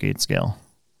electric 8 scale.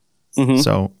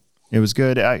 So it was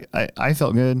good. I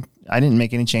felt good. I didn't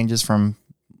make any changes from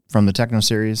the Techno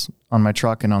series on my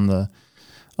truck and on the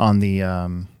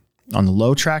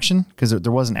low traction because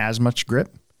there wasn't as much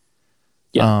grip.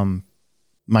 Yeah.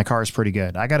 My car is pretty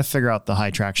good. I got to figure out the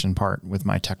high traction part with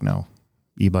my Techno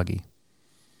e-buggy.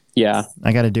 Yeah.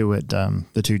 I got to do what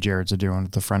the two Jareds are doing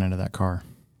at the front end of that car.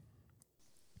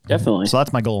 Definitely. So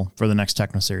that's my goal for the next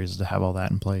Techno series is to have all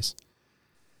that in place.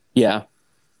 Yeah.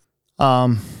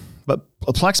 But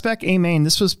a Plexspec A main,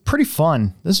 this was pretty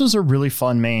fun. This was a really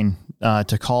fun main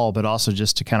to call, but also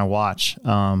just to kind of watch.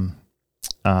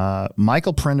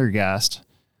 Michael Prendergast,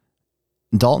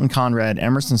 Dalton Conrad,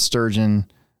 Emerson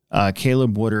Sturgeon,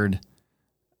 Caleb Woodard,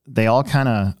 they all kind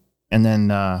of, and then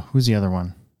who's the other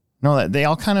one? No, they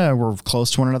all kind of were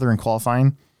close to one another in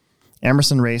qualifying.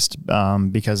 Emerson raced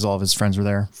because all of his friends were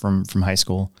there from high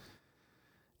school.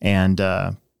 And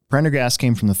Prendergast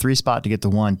came from the 3 spot to get the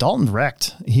 1. Dalton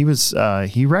wrecked. He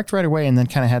wrecked right away and then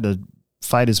kind of had to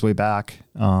fight his way back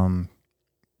to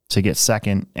get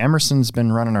second. Emerson's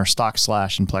been running our stock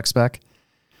slash in Plexspec.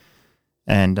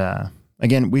 And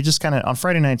again, we just kind of, on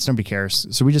Friday nights, nobody cares.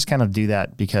 So we just kind of do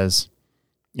that because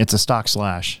it's a stock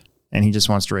slash and he just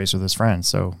wants to race with his friends.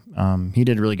 So he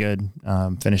did really good,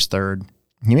 finished 3rd.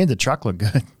 He made the truck look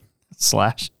good.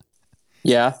 Slash.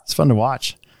 Yeah. It's fun to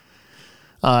watch.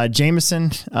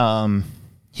 Jameson,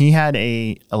 he had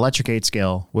a electric 8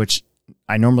 scale, which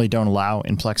I normally don't allow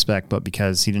in Plexspec, but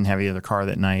because he didn't have any other car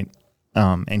that night,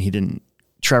 and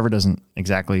Trevor doesn't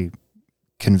exactly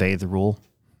convey the rule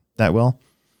that well.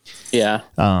 Yeah.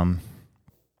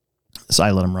 So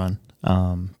I let him run.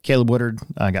 Caleb Woodard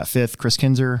got 5th. Chris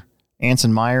Kinzer,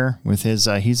 Anson Meyer with his,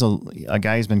 he's a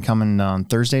guy who's been coming on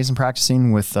Thursdays and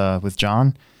practicing with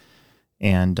John,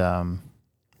 and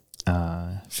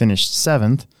finished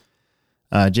 7th.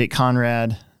 Jake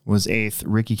Conrad was 8th.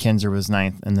 Ricky Kinzer was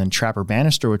 9th. And then Trapper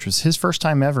Bannister, which was his first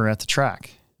time ever at the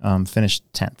track, finished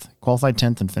 10th. Qualified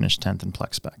 10th and finished 10th in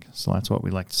Plexspec. So that's what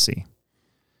we like to see.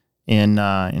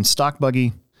 In stock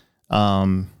buggy,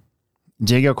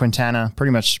 Diego Quintana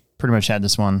pretty much had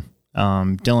this one.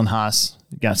 Dylan Haas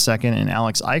got 2nd, and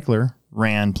Alex Eichler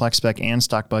ran Plexspec and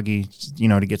stock buggy,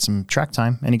 to get some track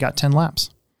time, and he got 10 laps.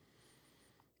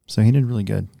 So he did really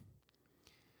good.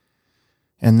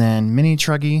 And then mini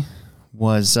truggy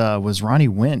was Ronnie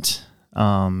Wint.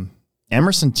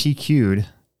 Emerson TQ'd,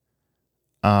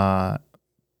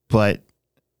 but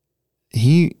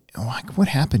what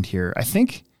happened here? I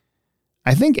think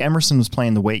Emerson was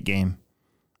playing the weight game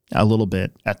a little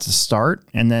bit at the start,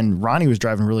 and then Ronnie was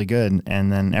driving really good,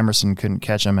 and then Emerson couldn't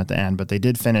catch him at the end, but they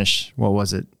did finish,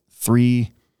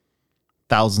 3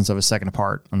 thousandths of a second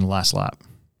apart on the last lap.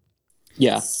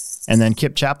 Yeah. And then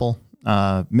Kip Chappell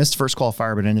missed first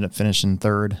qualifier, but ended up finishing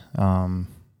 3rd.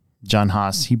 John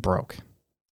Haas, he broke.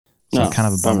 So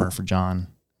kind of a bummer for John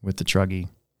with the truggy.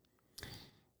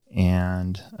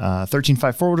 And 13.5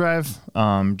 4-wheel drive.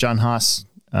 John Haas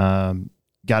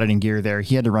got it in gear there.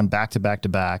 He had to run back to back to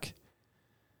back,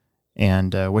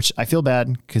 and which I feel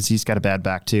bad because he's got a bad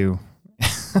back too.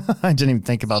 I didn't even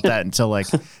think about that until like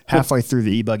halfway through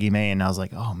the e-buggy main. I was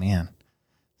like, oh man,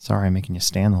 sorry, I'm making you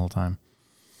stand the whole time.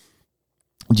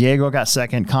 Diego got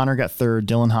 2nd, Connor got 3rd,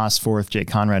 Dylan Haas 4th, Jake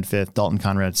Conrad 5th, Dalton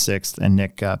Conrad 6th, and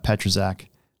Nick Petrzak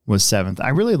was 7th. I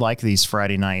really like these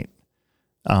Friday night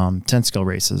 10 skill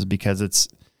races because it's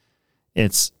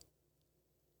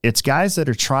guys that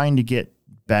are trying to get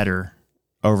better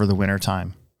over the winter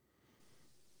time.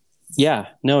 Yeah,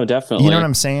 no, definitely. You know what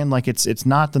I'm saying? Like it's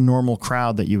not the normal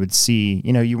crowd that you would see.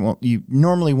 You know, you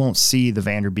normally won't see the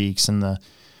Vanderbeeks and the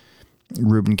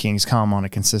Reuben Kings come on a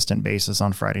consistent basis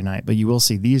on Friday night, but you will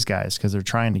see these guys because they're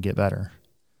trying to get better.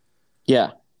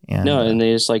 Yeah. And, no, and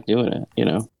they just like doing it, you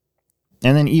know.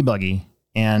 And then E-Buggy.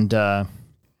 And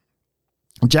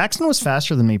Jackson was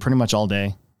faster than me pretty much all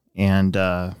day. And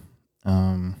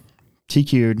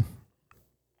TQ'd.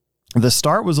 The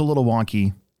start was a little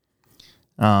wonky.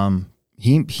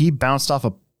 He bounced off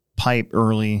a pipe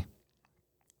early.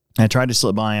 I tried to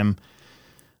slip by him.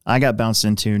 I got bounced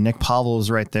into. Nick Pavel was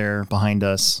right there behind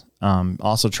us,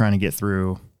 also trying to get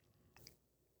through.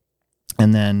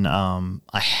 And then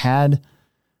I had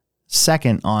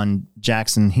second on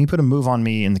Jackson. He put a move on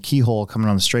me in the keyhole coming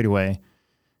on the straightaway,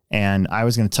 and I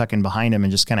was going to tuck in behind him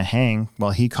and just kind of hang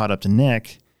while he caught up to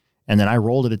Nick. And then I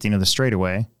rolled it at the end of the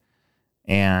straightaway,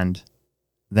 and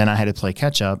then I had to play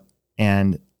catch up.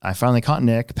 And I finally caught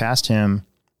Nick, passed him,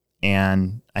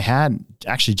 and I had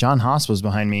actually John Haas was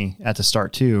behind me at the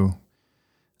start too,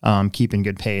 keeping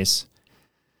good pace.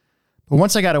 But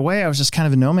once I got away, I was just kind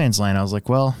of in no man's land. I was like,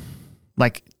 well,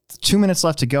 like 2 minutes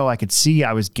left to go. I could see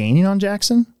I was gaining on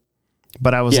Jackson,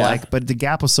 but I was but the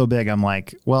gap was so big. I'm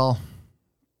like, well,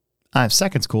 I have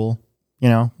seconds. Cool. You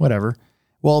know, whatever.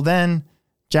 Well, then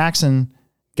Jackson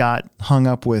got hung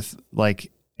up with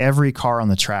like every car on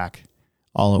the track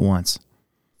all at once,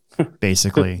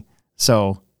 basically.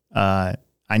 So,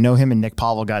 I know him and Nick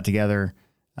Pavel got together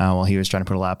while he was trying to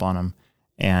put a lap on him,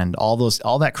 and all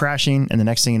that crashing. And the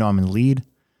next thing you know, I'm in the lead,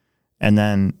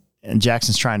 and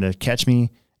Jackson's trying to catch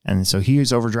me. And so he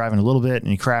was overdriving a little bit,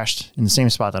 and he crashed in the same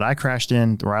spot that I crashed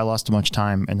in, where I lost too much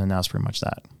time. And then that was pretty much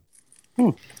that.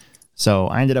 So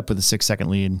I ended up with a 6-second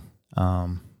lead.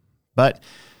 But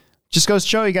just goes to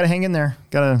show you got to hang in there.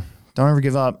 Don't ever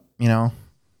give up, you know,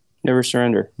 never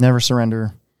surrender.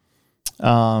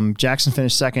 Jackson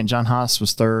finished second. John Haas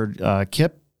was third.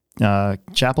 Kip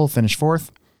Chappell finished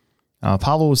fourth.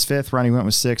 Pavel was fifth. Ronnie Went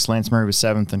was sixth. Lance Murray was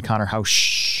seventh. And Connor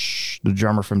Hausch, the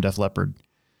drummer from Def Leppard,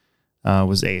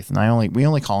 was eighth. And we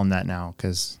only call him that now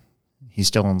because he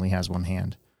still only has one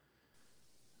hand.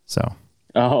 So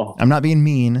I'm not being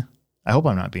mean. I hope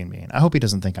I'm not being mean. I hope he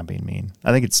doesn't think I'm being mean.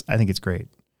 I think it's great.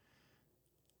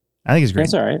 I think it's great.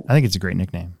 That's all right. I think it's a great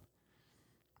nickname.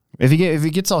 If he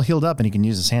gets all healed up and he can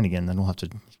use his hand again, then we'll have to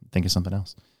think of something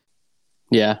else.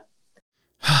 Yeah.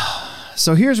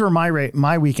 So here's where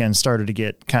my weekend started to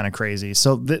get kind of crazy.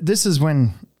 So this was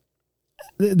one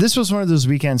of those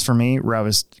weekends for me where I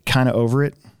was kind of over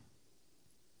it.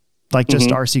 Like just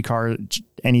RC car,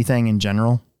 anything in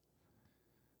general.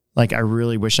 Like I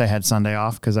really wish I had Sunday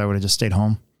off because I would have just stayed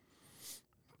home.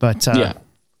 But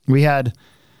we had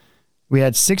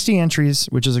 60 entries,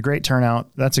 which is a great turnout.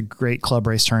 That's a great club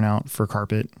race turnout for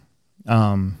carpet.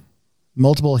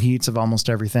 Multiple heats of almost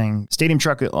everything. Stadium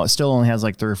Truck still only has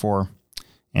like 3 or 4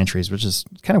 entries, which is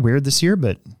kind of weird this year,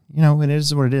 but you know, it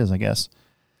is what it is, I guess.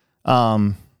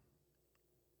 I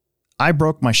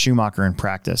broke my Schumacher in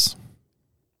practice.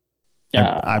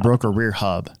 Yeah. I broke a rear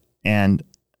hub, and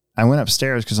I went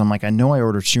upstairs because I'm like, I know I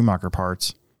ordered Schumacher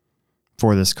parts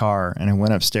for this car, and I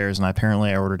went upstairs and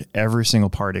I ordered every single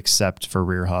part except for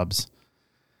rear hubs.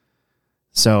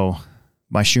 So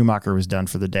my Schumacher was done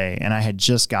for the day, and I had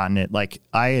just gotten it. Like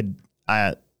the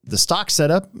stock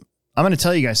setup. I'm going to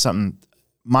tell you guys something.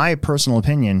 My personal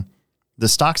opinion, the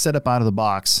stock setup out of the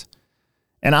box,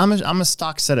 and I'm a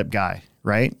stock setup guy,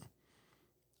 right?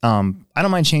 I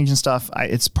don't mind changing stuff.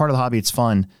 It's part of the hobby. It's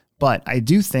fun, but I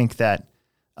do think that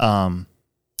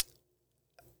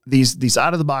these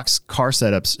out of the box car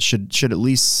setups should at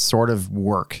least sort of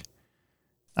work.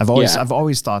 I've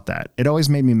always thought that. It always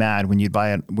made me mad when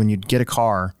you'd get a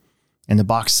car and the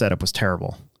box setup was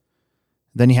terrible.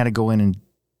 Then you had to go in and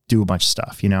do a bunch of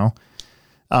stuff, you know?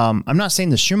 I'm not saying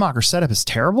the Schumacher setup is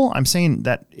terrible. I'm saying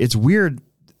that it's weird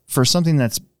for something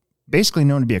that's basically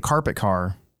known to be a carpet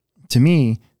car. To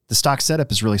me, the stock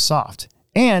setup is really soft,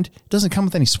 and it doesn't come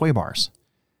with any sway bars.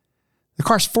 The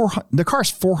car's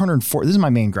 $404. This is my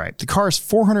main gripe. The car is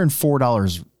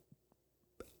 $404,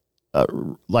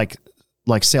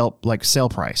 like sale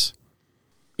price.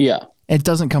 Yeah, it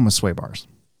doesn't come with sway bars.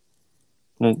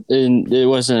 And it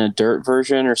wasn't a dirt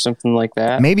version or something like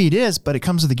that. Maybe it is, but it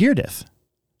comes with a gear diff.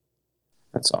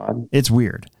 That's odd. It's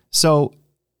weird. So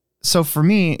for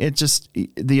me, it just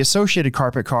the associated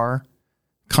carpet car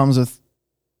comes with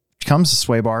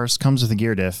sway bars, comes with a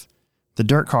gear diff. The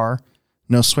dirt car,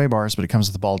 no sway bars, but it comes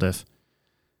with a ball diff.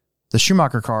 The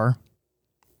Schumacher car,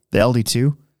 the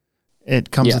LD2, it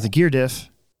comes with a gear diff,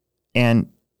 and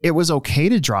it was okay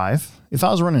to drive. If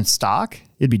I was running stock,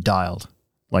 it'd be dialed.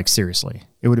 Like seriously,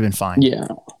 it would have been fine. Yeah.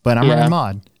 but I'm running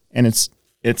mod, and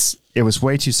it was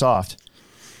way too soft.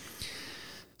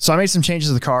 So I made some changes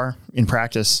to the car in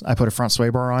practice. I put a front sway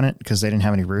bar on it because they didn't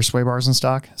have any rear sway bars in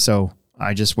stock. So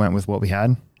I just went with what we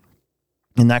had.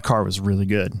 And that car was really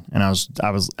good. And I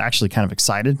was actually kind of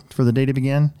excited for the day to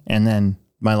begin. And then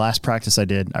my last practice I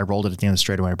rolled it at the end of the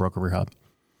straightaway. I broke a rear hub.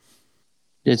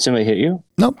 Did somebody hit you?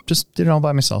 Nope. Just did it all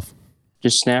by myself.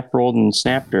 Just rolled and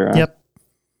snapped her. Yep.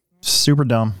 Super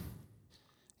dumb.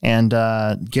 And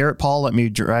Garrett Paul let me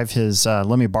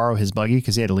borrow his buggy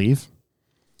because he had to leave.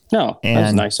 No, that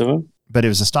was nice of him. But it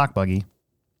was a stock buggy.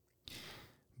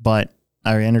 But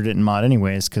I entered it in mod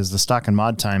anyways because the stock and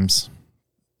mod times,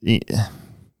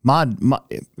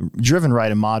 driven right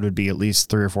in mod would be at least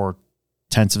 3 or 4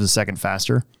 tenths of a second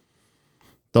faster.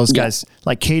 Those guys,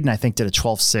 like Caden, I think did a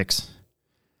 12.6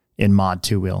 in mod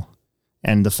 2-wheel,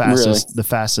 and the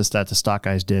fastest that the stock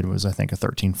guys did was I think a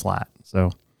 13 flat.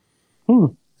 So,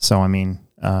 I mean,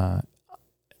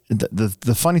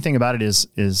 the funny thing about it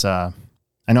is.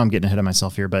 I know I'm getting ahead of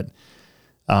myself here, but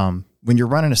when you're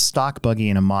running a stock buggy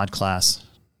in a mod class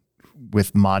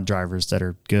with mod drivers that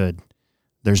are good,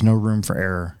 there's no room for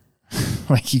error.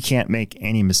 Like you can't make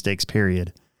any mistakes,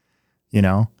 period. You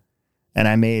know? And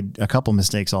I made a couple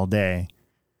mistakes all day,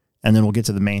 and then we'll get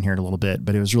to the main here in a little bit,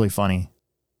 but it was really funny.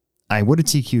 I would have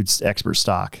TQ'd expert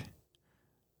stock,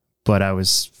 but I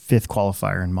was 5th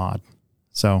qualifier in mod.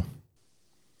 So,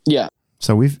 yeah.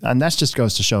 So and that just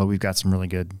goes to show that we've got some really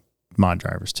good mod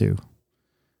drivers too.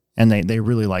 And they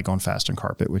really like going fast on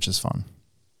carpet, which is fun.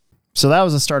 So that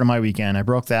was the start of my weekend. I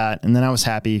broke that, and then I was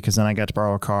happy because then I got to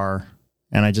borrow a car,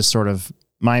 and I just sort of,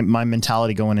 my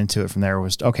mentality going into it from there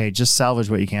was, okay, just salvage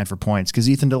what you can for points, because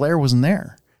Ethan Dallaire wasn't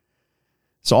there.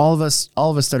 So all of us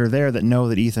that are there that know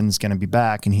that Ethan's going to be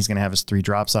back and he's going to have his 3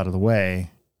 drops out of the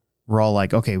way, we're all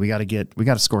like, okay, we got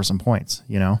to score some points,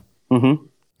 you know? Mm-hmm.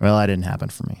 Well, that didn't happen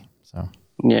for me. So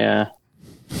yeah.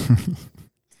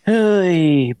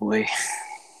 Hey, boy.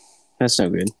 That's no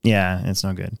good. Yeah, it's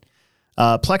no good.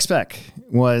 Plex Spec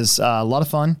was a lot of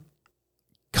fun.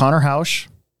 Connor Hausch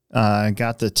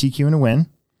got the TQ in a win.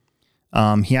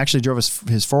 He actually drove his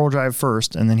 4-wheel drive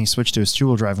first, and then he switched to his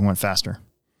 2-wheel drive and went faster.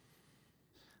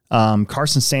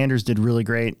 Carson Sanders did really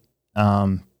great.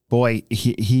 Boy,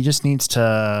 he just needs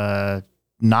to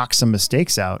knock some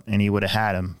mistakes out, and he would have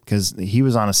had him because he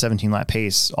was on a 17-lap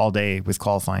pace all day with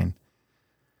qualifying,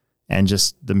 and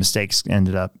just the mistakes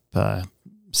ended up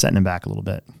setting him back a little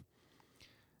bit.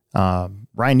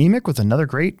 Ryan Nemec with another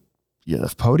great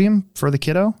podium for the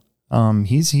kiddo.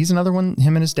 He's another one.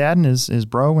 Him and his dad and his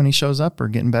bro, when he shows up, are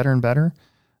getting better and better.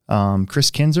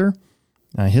 Chris Kinzer,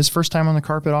 his first time on the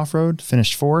carpet off-road,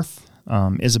 finished 4th.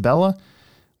 Isabella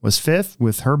was 5th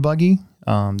with her buggy.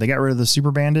 They got rid of the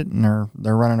Super Bandit, and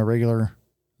they're running a regular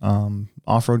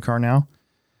off-road car now.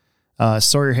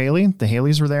 Sawyer Haley, the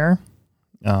Haleys were there,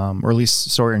 or at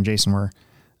least Sawyer and Jason were,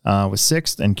 was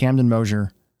 6th, and Camden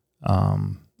Mosier,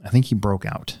 I think he broke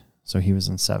out, so he was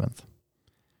in 7th.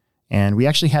 And we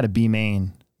actually had a B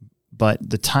main, but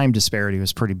the time disparity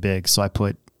was pretty big, so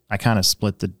I kind of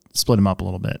split them up a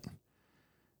little bit,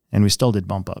 and we still did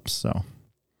bump ups. So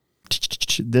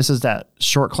this is that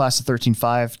short class of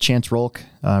 13.5. Chance Rolk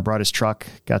brought his truck,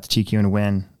 got the TQ in a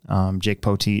win. Jake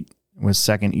Poteet was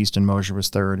 2nd, Easton Mosier was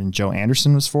 3rd, and Joe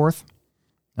Anderson was 4th.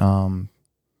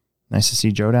 Nice to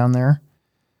see Joe down there.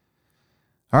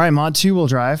 All right, Mod 2-wheel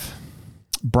drive.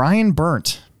 Brian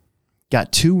Burnt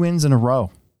got 2 wins in a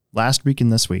row last week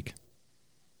and this week.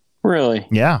 Really?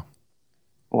 Yeah.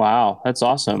 Wow, that's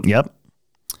awesome. Yep.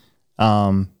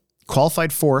 Qualified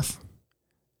 4th,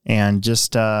 and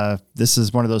just this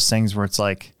is one of those things where it's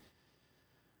like,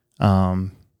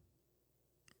 the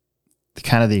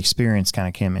experience kind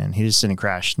of came in. He just didn't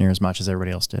crash near as much as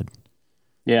everybody else did.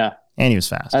 Yeah, and he was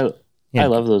fast. I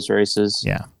love those races.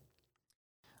 Yeah.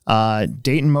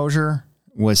 Dayton Mosier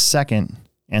was 2nd,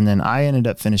 and then I ended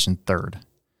up finishing 3rd.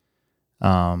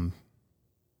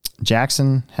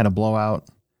 Jackson had a blowout.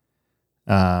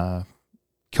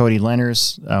 Cody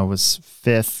Lenners was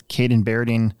 5th. Caden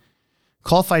Bairding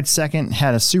qualified 2nd,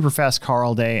 had a super fast car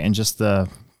all day, and just the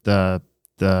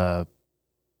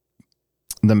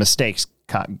mistakes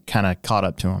kind of caught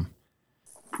up to him.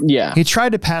 Yeah. He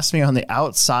tried to pass me on the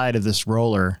outside of this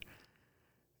roller,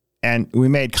 and we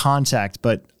made contact,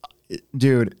 but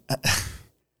dude,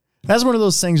 that's one of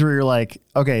those things where you're like,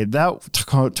 okay, that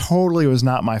totally was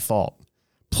not my fault.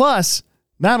 Plus,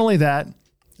 not only that,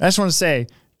 I just want to say,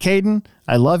 Caden,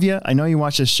 I love you. I know you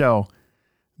watch this show,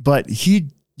 but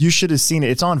you should have seen it.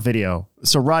 It's on video.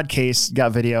 So Rod Case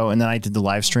got video, and then I did the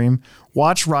live stream.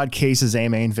 Watch Rod Case's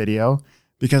A-Main video.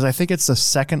 because I think it's the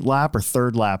second lap or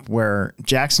third lap where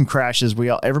Jackson crashes.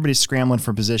 Everybody's scrambling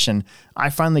for position. I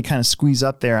finally kind of squeeze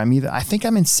up there. I think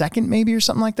I'm in second maybe or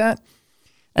something like that.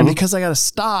 And because I got a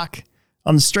stock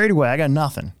on the straightaway, I got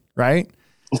nothing, right?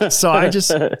 So I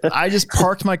just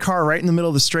parked my car right in the middle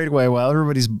of the straightaway while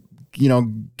everybody's,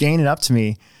 gaining up to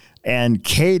me, and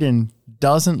Caden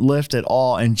doesn't lift at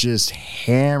all and just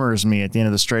hammers me at the end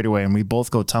of the straightaway, and we both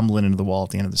go tumbling into the wall at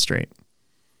the end of the straight.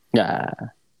 Yeah,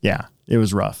 it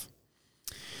was rough.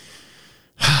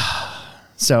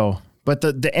 So, but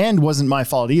the end wasn't my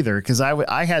fault either, because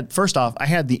I had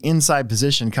the inside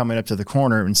position coming up to the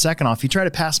corner, and second off, he tried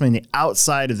to pass me on the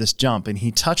outside of this jump, and he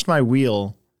touched my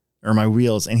wheels,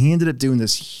 and he ended up doing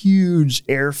this huge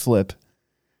air flip,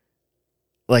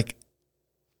 like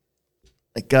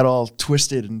got all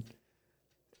twisted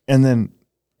and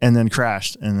then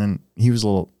crashed, and then he was a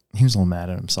little mad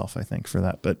at himself, I think, for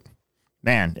that. But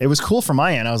man, it was cool from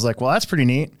my end. I was like, well, that's pretty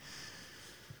neat.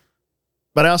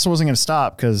 But I also wasn't going to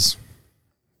stop because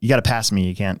you got to pass me.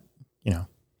 You can't,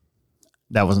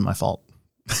 that wasn't my fault.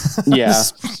 Yeah.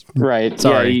 Right.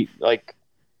 Sorry.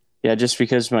 Yeah. Just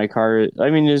because my car,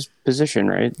 is position,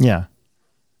 right? Yeah.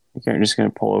 You can't just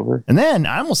going to pull over. And then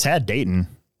I almost had Dayton.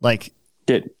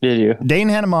 Did you? Dayton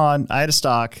had him on. I had a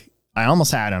stock. I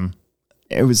almost had him.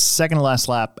 It was second to last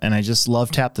lap, and I just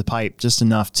love tapped the pipe just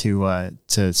enough to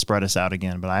spread us out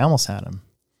again. But I almost had him.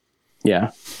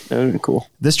 Yeah, that would have been cool.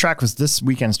 This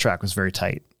weekend's track was very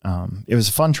tight. It was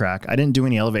a fun track. I didn't do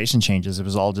any elevation changes. It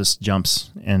was all just jumps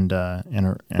and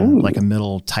like a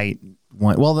middle tight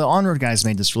one. Well, the on-road guys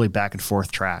made this really back and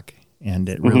forth track, and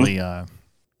it really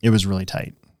it was really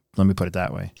tight. Let me put it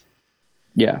that way.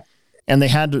 Yeah. And they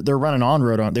were running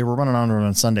on-road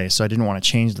on Sunday, so I didn't want to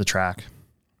change the track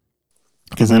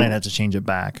because then I'd have to change it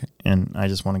back, and I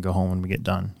just want to go home when we get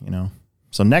done,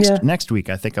 So next week,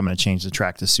 I think I'm going to change the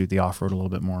track to suit the off-road a little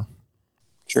bit more.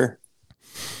 Sure.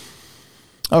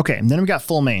 Okay, and then we got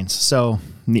full mains. So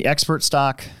the expert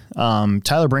stock,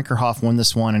 Tyler Brinkerhoff won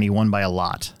this one, and he won by a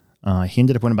lot. He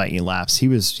ended up winning by 8 laps. He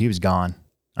was gone.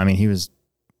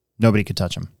 Nobody could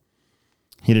touch him.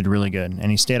 He did really good, and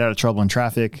he stayed out of trouble in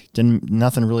traffic.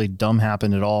 Nothing really dumb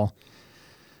happened at all.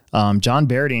 John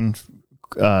Berding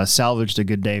salvaged a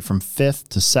good day from 5th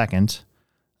to 2nd.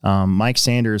 Mike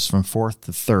Sanders from 4th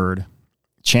to 3rd.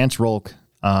 Chance Rolk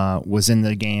was in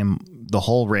the game the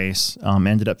whole race.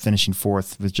 Ended up finishing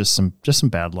 4th with just some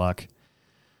bad luck.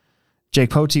 Jake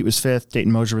Poteet was 5th.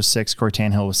 Dayton Mosier was 6th. Corey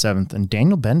Tanhill was 7th, and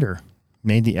Daniel Bender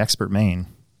made the expert main.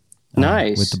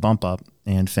 Nice with the bump up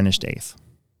and finished 8th.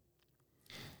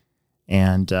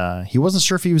 And he wasn't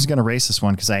sure if he was going to race this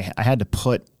one because I had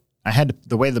to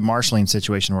the way the marshalling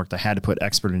situation worked, I had to put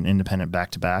expert and independent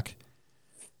back to back.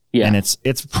 Yeah. And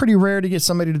it's pretty rare to get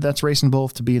somebody that's racing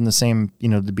both to be in the same,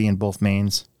 to be in both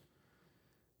mains.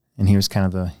 And he was kind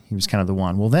of the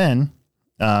one. Well, then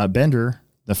Bender,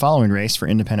 the following race for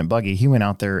independent buggy, he went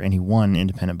out there and he won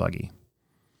independent buggy.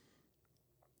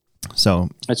 So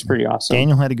that's pretty awesome.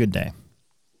 Daniel had a good day.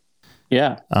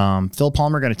 Yeah. Phil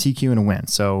Palmer got a TQ and a win,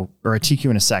 or a TQ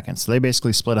and a second. So they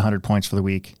basically split 100 points for the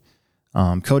week.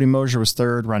 Cody Mosier was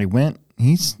 3rd. Ronnie Went,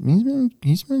 he's been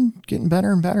getting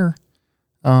better and better.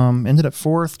 Ended up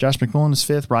 4th. Josh McMullen was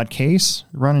 5th. Rod Case,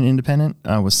 running independent,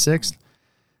 was 6th.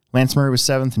 Lance Murray was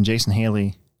 7th, and Jason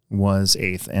Haley was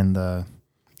 8th. And the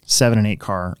 7 and 8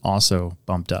 car also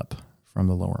bumped up from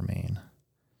the lower main.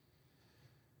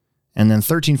 And then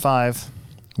 13.5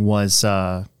 was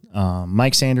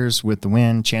Mike Sanders with the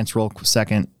win. Chance Rolk was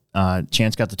 2nd.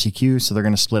 Chance got the TQ, so they're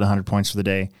going to split 100 points for the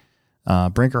day.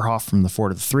 Brinkerhoff from the 4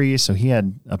 to the 3, so he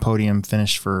had a podium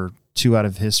finish for 2 out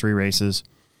of his 3 races.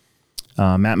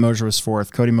 Matt Mosier was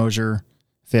 4th. Cody Mosier,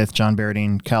 5th. John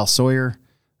Berding. Kyle Sawyer,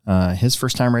 his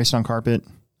first time racing on carpet.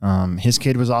 His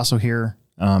kid was also here.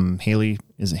 Haley,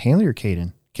 is it Haley or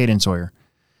Caden? Caden Sawyer.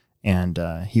 And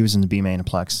he was in the B main of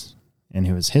Plex, and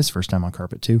it was his first time on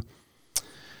carpet too.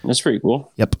 That's pretty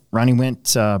cool. Yep. Ronnie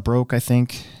Went broke, I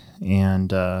think. And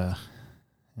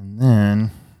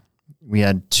then we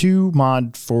had 2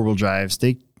 mod 4-wheel drives.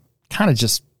 They kind of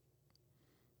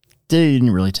they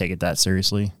didn't really take it that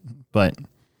seriously. But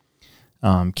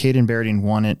Caden Berding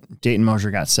won it. Dayton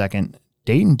Mosier got 2nd.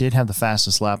 Dayton did have the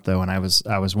fastest lap, though, and I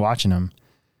was watching him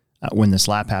when this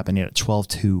lap happened. He had a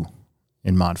 12.2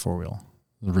 in mod 4-wheel.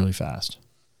 It was really fast.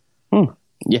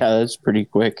 Yeah, that's pretty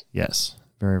quick. Yes,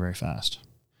 very, very fast.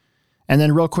 And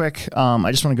then real quick,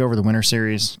 I just want to go over the Winter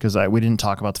Series because we didn't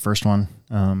talk about the first one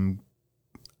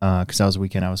because that was the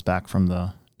weekend I was back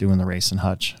from doing the race in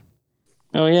Hutch.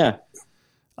 Oh, yeah.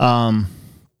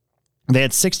 They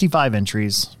had 65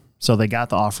 entries, so they got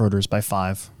the off-roaders by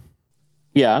 5.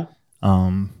 Yeah.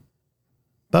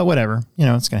 but whatever,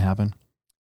 it's going to happen.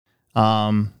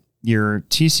 Your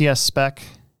TCS spec,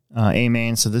 A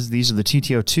main. So these are the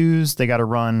TTO2s. They got to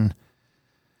run,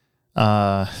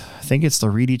 I think it's the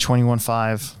Reedy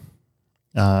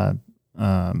 21.5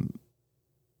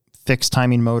 fixed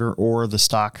timing motor or the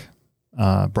stock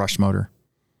brush motor.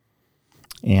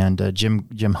 And Jim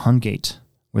Hungate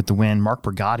with the win. Mark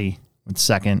Brigatti with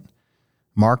second.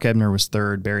 Mark Ebner was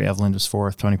third. Barry Evelyn was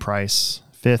fourth. Tony Price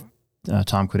fifth.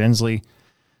 Tom Quid-Ensley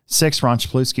sixth. Ron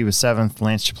Chapluski was seventh.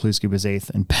 Lance Chapluski was eighth.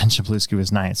 And Ben Chapluski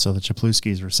was ninth. So the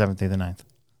Chapluskis were seventh, eighth, and ninth.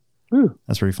 Ooh.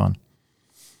 That's pretty fun.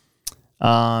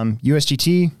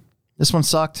 USGT. This one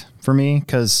sucked for me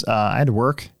because I had to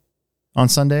work on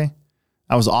Sunday.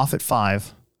 I was off at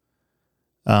 5.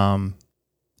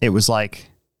 It was like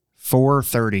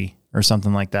 4:30 or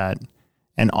something like that.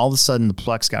 And all of a sudden the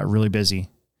Plex got really busy.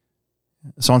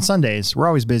 So on Sundays, we're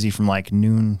always busy from like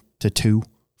noon to 2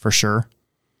 for sure.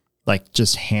 Like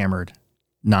just hammered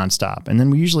nonstop. And then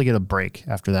we usually get a break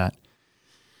after that.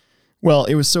 Well,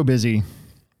 it was so busy.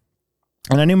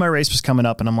 And I knew my race was coming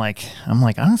up and I'm like, I don't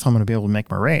know if I'm going to be able to make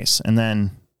my race. And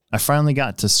then I finally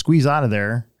got to squeeze out of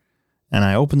there and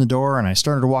I opened the door and I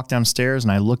started to walk downstairs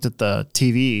and I looked at the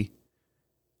TV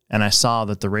and I saw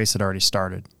that the race had already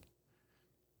started.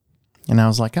 And I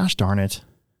was like, gosh darn it.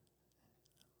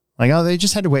 Like, oh, they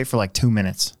just had to wait for like 2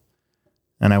 minutes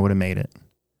and I would have made it.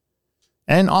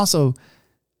 And also,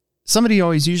 somebody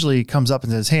always usually comes up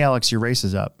and says, hey, Alex, your race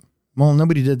is up. Well,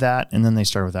 nobody did that. And then they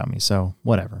started without me. So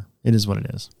whatever. It is what it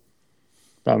is.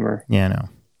 Bummer. Yeah,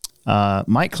 I know.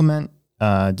 Mike Clement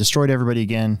destroyed everybody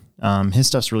again. His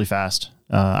stuff's really fast.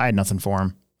 I had nothing for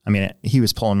him. I mean, he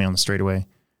was pulling me on the straightaway.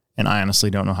 And I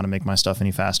honestly don't know how to make my stuff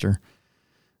any faster.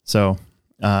 So,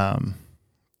 Ken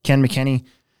McKinney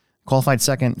qualified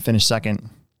second, finished second.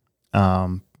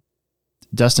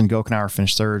 Dustin Gokenauer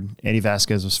finished third. Eddie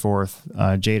Vasquez was fourth.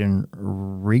 Jaden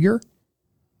Rieger,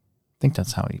 I think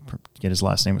that's how he get his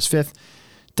last name, was fifth.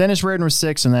 Dennis Reardon was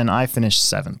sixth, and then I finished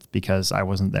seventh because I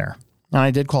wasn't there. And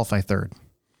I did qualify third.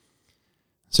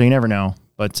 So you never know.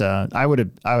 But I would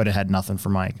have had nothing for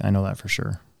Mike. I know that for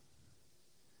sure.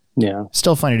 Yeah.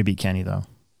 Still funny to beat Kenny, though.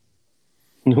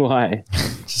 Why?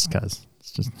 Just because.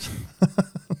 It's just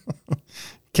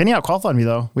Kenny out-qualified me,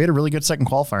 though. We had a really good second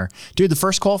qualifier. Dude, the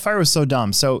first qualifier was so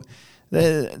dumb. So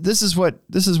this is what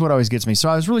always gets me. So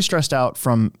I was really still stressed out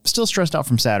from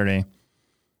Saturday.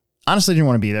 Honestly, didn't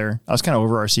want to be there. I was kind of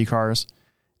over RC cars.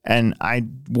 And I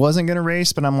wasn't going to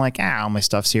race, but I'm like, all my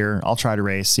stuff's here. I'll try to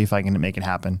race, see if I can make it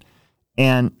happen.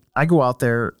 And I go out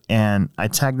there and I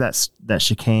tag that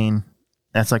chicane.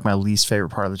 That's like my least favorite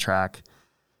part of the track.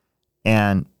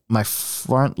 And my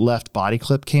front left body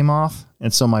clip came off.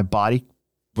 And so my body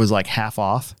was like half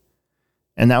off.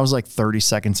 And that was like 30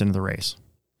 seconds into the race.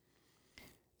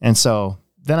 And so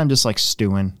then I'm just like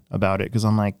stewing about it because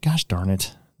I'm like, gosh darn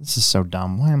it. This is so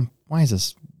dumb. Why is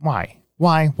this? Why?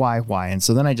 And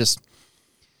so then I just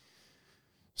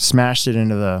smashed it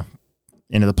into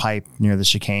the pipe near the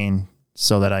chicane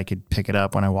so that I could pick it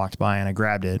up when I walked by, and I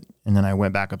grabbed it. And then I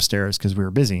went back upstairs because we were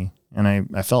busy and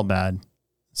I felt bad.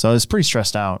 So I was pretty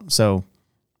stressed out. So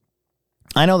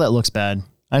I know that looks bad.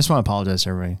 I just want to apologize to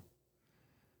everybody.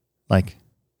 Like,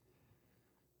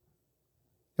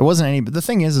 it wasn't any, but the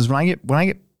thing is when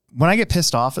I get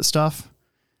pissed off at stuff,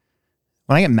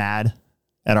 when I get mad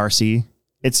at RC,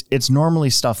 it's normally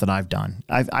stuff that I've done.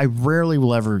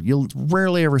 You'll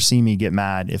rarely ever see me get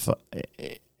mad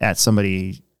at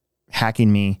somebody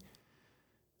hacking me.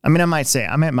 I mean, I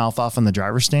might mouth off on the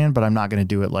driver's stand, but I'm not going to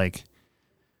do it like,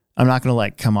 I'm not going to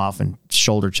like come off and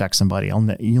shoulder check somebody.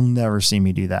 You'll never see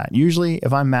me do that. Usually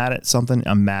if I'm mad at something,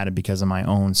 I'm mad at because of my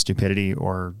own stupidity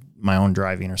or my own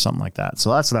driving or something like that.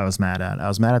 So that's what I was mad at. I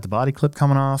was mad at the body clip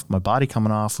coming off, my body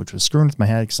coming off, which was screwing with my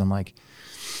head because I'm like,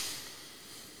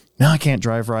 now I can't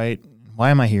drive right.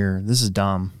 Why am I here? This is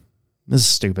dumb. This is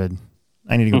stupid.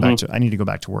 I need to go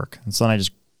back to work. And so then I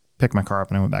just picked my car up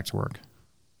and I went back to work.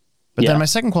 But then my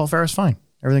second qualifier was fine.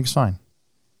 Everything's fine.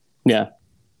 Yeah.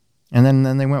 And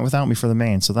then they went without me for the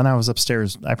main. So then I was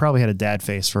upstairs. I probably had a dad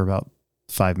face for about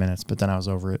 5 minutes, but then I was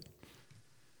over it.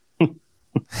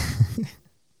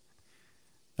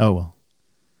 Oh, well.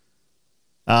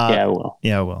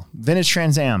 Yeah, well. Vintage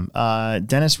Trans Am.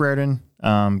 Dennis Reardon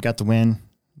got the win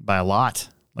by a lot,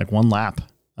 like one lap.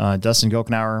 Dustin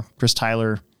Gokenauer, Chris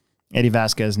Tyler, Eddie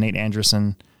Vasquez, Nate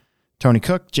Anderson, Tony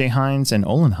Cook, Jay Hines, and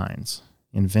Olin Hines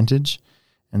in Vintage.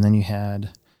 And then you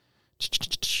had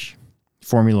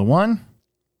Formula One.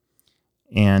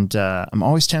 And I'm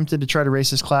always tempted to try to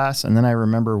race this class. And then I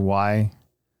remember why.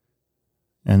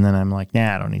 And then I'm like,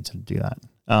 nah, I don't need to do that.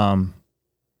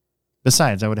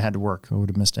 Besides, I would have had to work. I would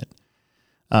have missed it.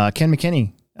 Ken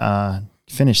McKinney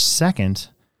finished second.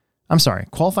 I'm sorry,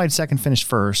 qualified second, finished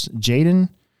first. Jaden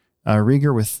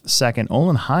Rieger with second.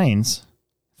 Olin Hines,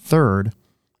 third.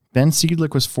 Ben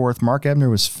Seidlich was fourth. Mark Ebner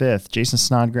was fifth. Jason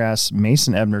Snodgrass,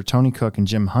 Mason Ebner, Tony Cook, and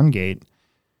Jim Hungate.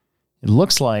 It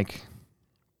looks like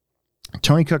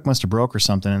Tony Cook must have broke or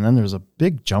something, and then there's a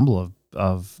big jumble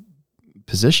of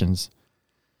positions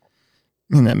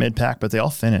in that mid-pack, but they all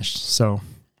finished. So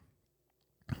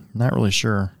not really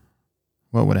sure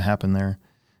what would have happened there.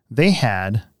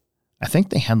 I think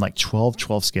they had like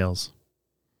 12 scales.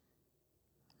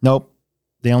 Nope.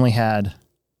 They only had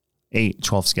 8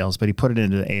 12 scales, but he put it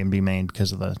into the A and B main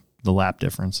because of the lap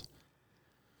difference.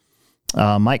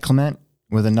 Mike Clement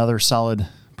with another solid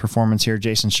performance here.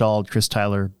 Jason Schald, Chris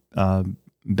Tyler,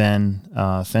 Ben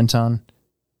Fenton,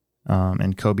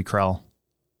 and Kobe Krell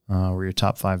were your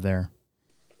top 5 there.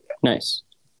 Nice.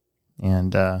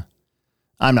 And I'm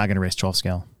not going to race 12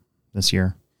 scale this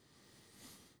year.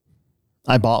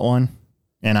 I bought one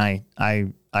and I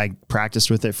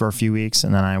practiced with it for a few weeks,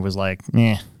 and then I was like,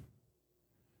 Nah.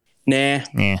 I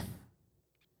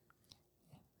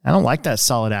don't like that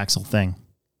solid axle thing.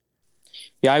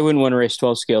 Yeah, I wouldn't want to race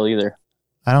 12 scale either.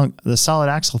 The solid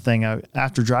axle thing,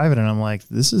 after driving it, I'm like,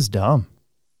 this is dumb.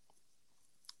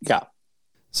 Yeah.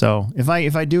 So if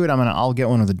I do it, I'll get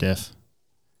one with a diff.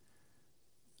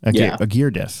 A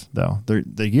gear diff though.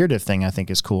 The gear diff thing I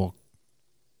think is cool.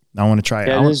 I want to try it.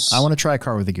 I want to try a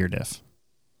car with a gear diff.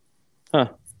 Huh.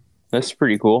 That's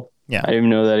pretty cool. Yeah. I didn't even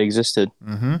know that existed.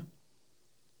 Mm-hmm.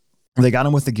 They got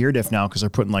them with the gear diff now because they're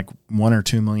putting like 1 or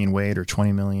 2 million weight or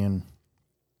 20 million.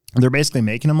 They're basically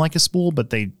making them like a spool,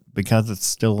 but because it's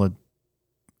still it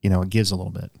gives a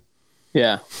little bit.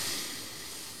 Yeah.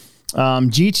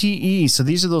 GTE. So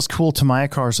these are those cool Tamiya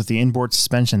cars with the inboard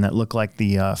suspension that look like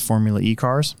the Formula E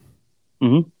cars.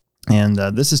 Mm-hmm. And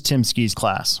this is Tim Ski's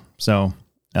class. So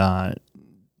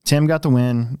Tim got the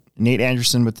win. Nate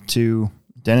Anderson with the 2.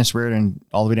 Dennis Reardon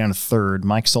all the way down to 3rd.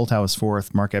 Mike Soltau was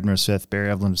 4th. Mark Ebner was 5th. Barry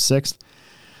Evelyn was 6th.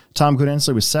 Tom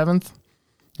Goodensley was 7th.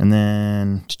 And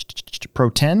then Pro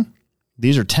 10.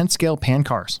 These are 10 scale pan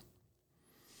cars.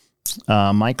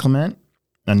 Mike Clement,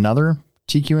 another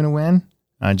TQ in a win.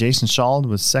 Jason Schald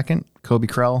was 2nd. Kobe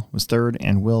Krell was 3rd.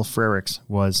 And Will Frericks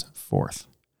was 4th.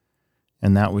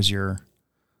 And that was your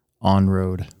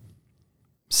on-road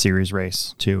series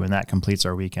race too. And that completes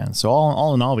our weekend. So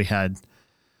all in all, we had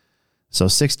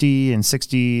 60 and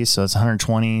 60. So it's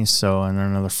 120. So, and then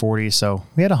another 40. So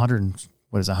we had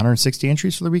 160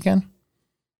 entries for the weekend?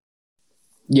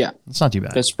 Yeah. It's not too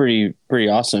bad. That's pretty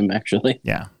awesome, actually.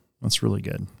 Yeah, that's really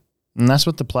good. And that's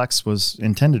what the Plex was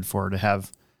intended for, to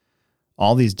have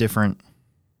all these different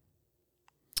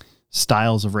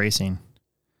styles of racing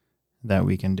that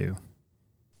we can do.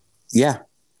 Yeah,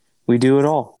 we do it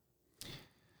all.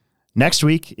 Next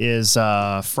week is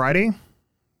Friday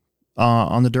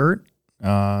on the dirt,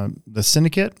 the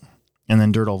Syndicate, and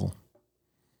then Dirt Oval.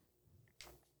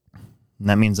 And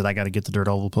that means that I got to get the Dirt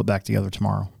Oval put back together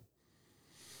tomorrow.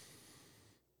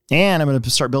 And I'm going to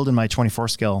start building my 24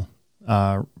 scale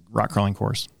rock crawling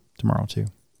course tomorrow too.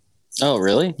 Oh,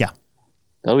 really? Yeah.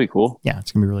 That'll be cool. Yeah,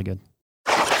 it's going to be really good.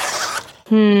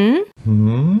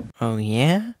 Oh,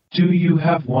 yeah? Do you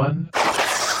have one?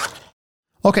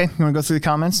 Okay, you want to go through the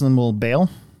comments and then we'll bail?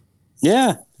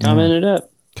 Yeah, comment it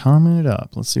up. Comment it up.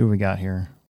 Let's see what we got here.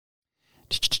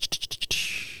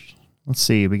 Let's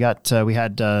see. We had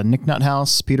Nick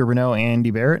Nuthouse, Peter Renault,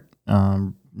 Andy Barrett.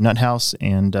 Nuthouse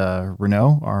and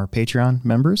Renault are Patreon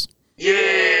members.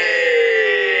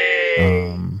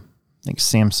 I think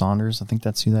Sam Saunders, I think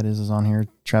that's who that is on here.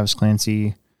 Travis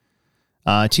Clancy.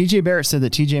 TJ Barrett said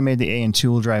that TJ made the A in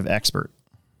two-wheel drive expert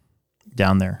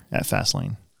down there at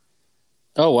Fastlane.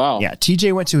 Oh, wow. Yeah,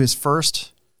 TJ went to his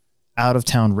first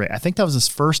out-of-town race. I think that was his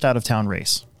first out-of-town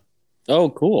race. Oh,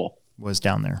 cool. Was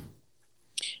down there.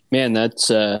 Man, that's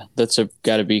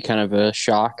got to be kind of a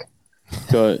shock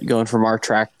going from our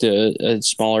track to a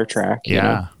smaller track. You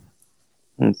know?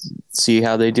 And see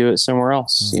how they do it somewhere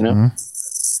else. You know,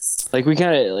 like we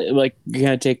kind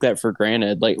of take that for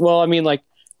granted. Like, well, I mean, like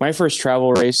my first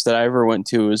travel race that I ever went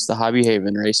to was the Hobby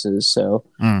Haven races. So,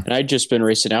 and I'd just been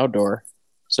racing outdoor,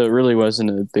 so it really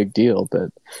wasn't a big deal. But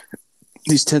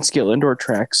these 10 scale indoor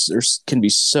tracks can be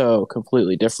so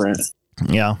completely different.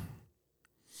 Yeah.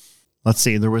 Let's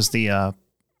see. There was the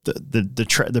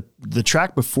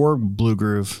track before Blue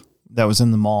Groove that was in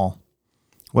the mall.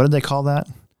 What did they call that?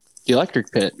 The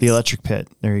Electric Pit. The Electric Pit.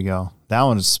 There you go. That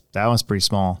one's pretty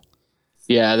small.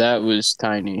 Yeah, that was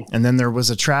tiny. And then there was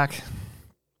a track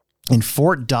in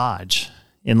Fort Dodge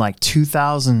in like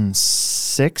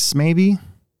 2006, maybe.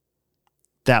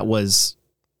 That was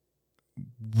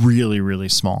really, really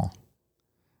small.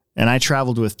 And I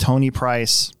traveled with Tony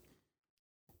Price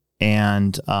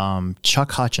and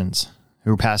Chuck Hutchins,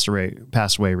 who passed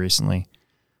away recently,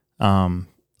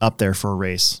 up there for a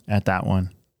race at that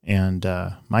one. And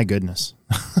my goodness,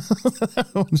 that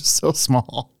one was so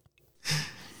small.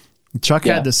 Chuck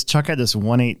had this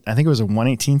 1/8, I think it was a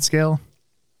 1/18 scale.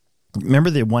 Remember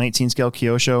the 1/18 scale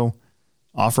Kyosho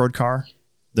off-road car?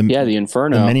 The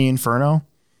Inferno. The mini Inferno.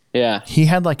 Yeah. He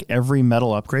had like every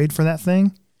metal upgrade for that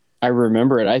thing. I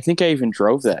remember it. I think I even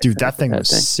drove that. Dude, that thing was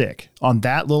sick. On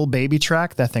that little baby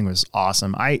track, that thing was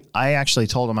awesome. I actually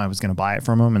told him I was going to buy it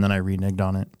from him, and then I reneged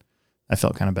on it. I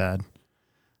felt kind of bad.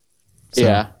 So,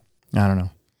 yeah. I don't know.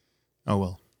 Oh,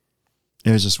 well.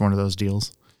 It was just one of those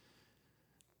deals.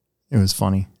 It was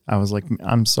funny. I was like,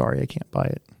 I'm sorry, I can't buy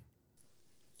it.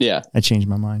 Yeah. I changed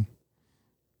my mind.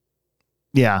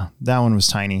 Yeah, that one was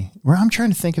tiny. I'm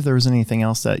trying to think if there was anything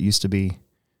else that used to be.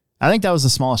 I think that was the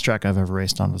smallest track I've ever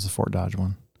raced on was the Fort Dodge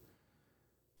one.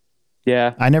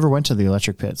 Yeah. I never went to the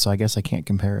electric pit, so I guess I can't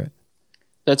compare it.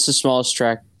 That's the smallest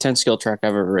 10 scale track I've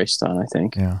ever raced on, I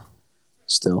think. Yeah.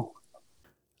 Still.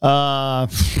 Riley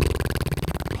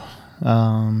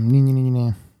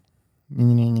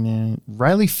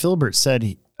Filbert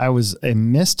said I was a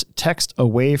missed text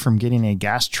away from getting a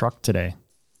gas truck today.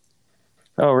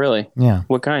 Oh, really? Yeah.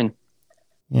 What kind?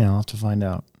 Yeah, I'll have to find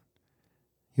out.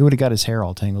 He would have got his hair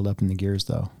all tangled up in the gears,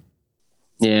 though.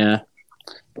 Yeah.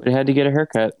 But he had to get a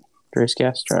haircut for his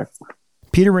gas truck.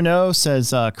 Peter Renault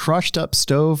says crushed up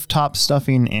stove top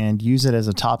stuffing and use it as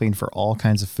a topping for all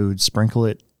kinds of food. Sprinkle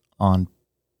it on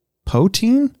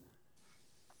poutine?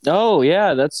 Oh,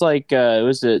 yeah. That's like,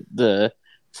 was it the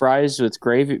fries with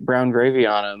brown gravy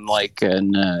on them, like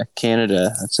in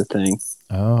Canada? That's a thing.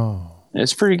 Oh.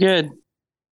 It's pretty good.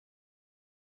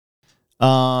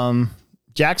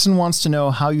 Jackson wants to know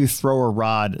how you throw a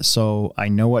rod so I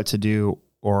know what to do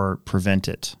or prevent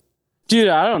it. Dude,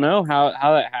 I don't know how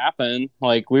that happened.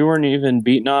 Like, we weren't even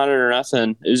beating on it or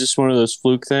nothing. It was just one of those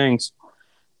fluke things.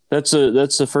 That's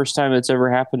the first time it's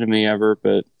ever happened to me ever,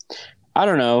 but I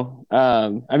don't know.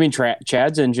 I mean,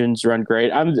 Chad's engines run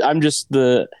great. I'm just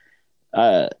the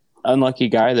unlucky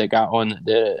guy that got one that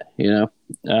did it, you know?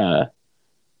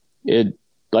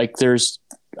 There's,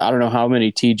 I don't know how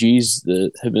many TGs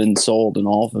that have been sold and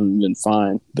all of them have been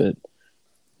fine, but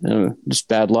just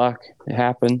bad luck. It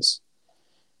happens.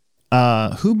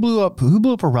 Who blew up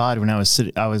a rod when I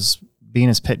was being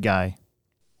his pit guy?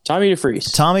 Tommy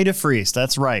DeFries. Tommy DeFries.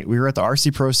 That's right. We were at the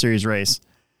RC Pro Series race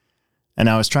and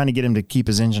I was trying to get him to keep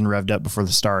his engine revved up before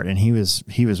the start. And he was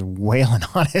wailing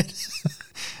on it.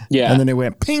 Yeah. And then it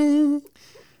went ping.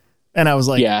 And I was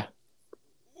like, yeah,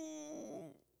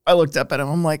 I looked up at him.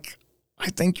 I'm like, I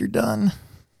think you're done.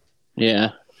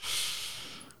 Yeah.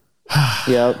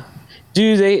 Yep.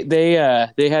 Dude, they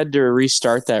had to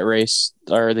restart that race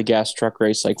or the gas truck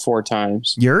race like 4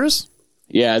 times. Yours?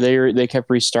 Yeah, they kept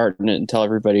restarting it until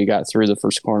everybody got through the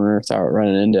first corner without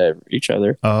running into each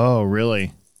other. Oh,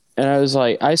 really? And I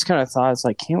just kind of thought, it's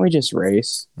like, can't we just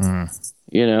race?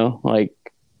 You know, like,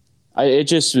 it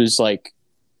just was like,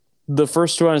 the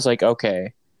first one is like,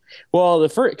 okay. Well,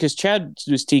 because Chad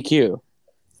was TQ,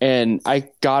 and I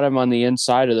got him on the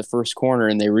inside of the first corner,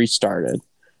 and they restarted.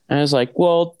 And I was like,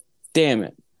 well, damn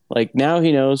it. Like, now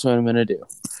he knows what I'm going to do.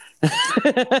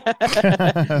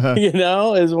 You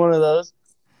know, is one of those.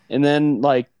 And then,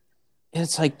 like,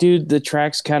 it's like, dude, the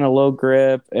track's kind of low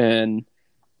grip, and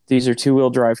these are 2-wheel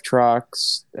drive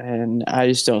trucks, and I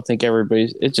just don't think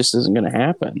it just isn't going to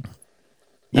happen.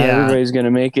 Not everybody's going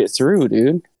to make it through,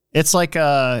 dude. It's like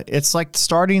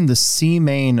starting the C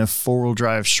main of 4-wheel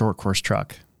drive short course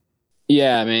truck.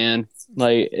 Yeah, man.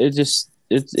 Like, it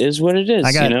is what it is.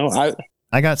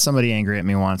 I got somebody angry at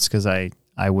me once because I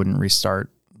wouldn't restart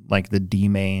like the D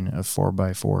main of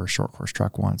 4x4 short course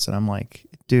truck once. And I'm like,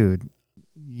 dude,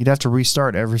 you'd have to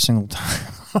restart every single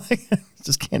time.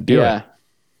 Just can't do it.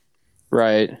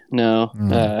 Right. No.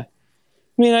 I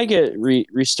mean, I get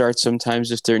restarts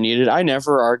sometimes if they're needed. I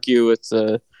never argue with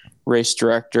the race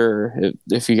director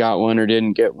if he got one or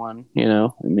didn't get one, you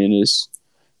know. I mean,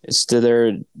 it's to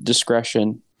their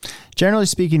discretion. Generally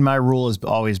speaking, my rule has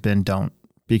always been don't,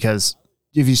 because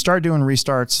if you start doing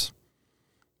restarts,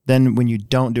 then when you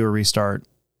don't do a restart,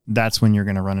 that's when you're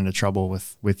going to run into trouble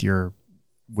with your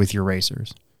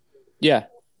racers. Yeah.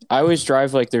 I always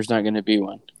drive like there's not going to be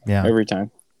one. Yeah. Every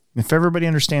time. If everybody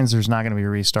understands there's not going to be a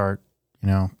restart, you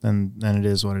know, then it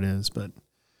is what it is. But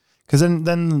because then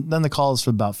the calls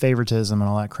about favoritism and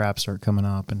all that crap start coming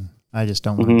up, and I just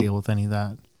don't want to deal with any of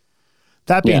that.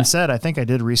 That being said, I think I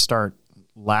did restart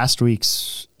last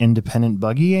week's independent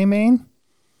buggy A main.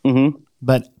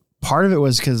 But part of it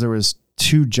was because there was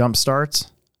 2 jump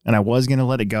starts and I was going to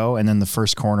let it go. And then the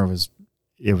first corner was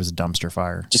a dumpster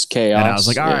fire. Just chaos. And I was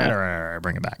like, all right,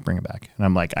 bring it back. And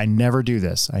I'm like, I never do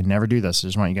this. I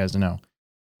just want you guys to know.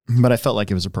 But I felt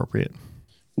like it was appropriate.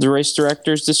 The race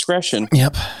director's discretion.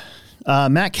 Yep.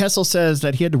 Matt Kessel says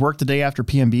that he had to work the day after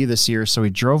PMB this year, so he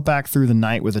drove back through the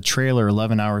night with a trailer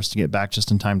 11 hours to get back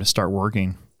just in time to start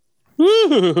working.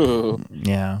 Woo!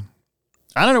 Yeah.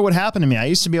 I don't know what happened to me. I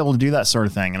used to be able to do that sort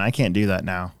of thing, and I can't do that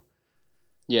now.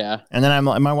 Yeah. And then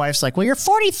my wife's like, well, you're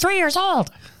 43 years old.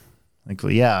 Like,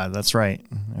 well, yeah, that's right.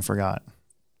 I forgot.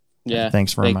 Yeah.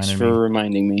 Thanks for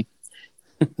reminding me.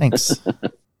 Thanks.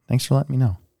 Thanks for letting me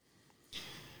know.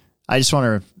 I just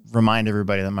want to remind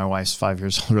everybody that my wife's 5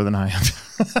 years older than I am.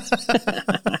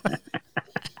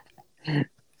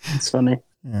 It's funny.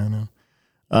 Yeah, I know.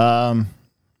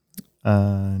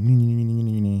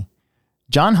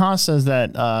 John Haas says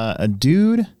that a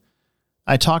dude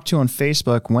I talked to on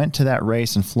Facebook went to that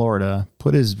race in Florida,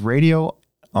 put his radio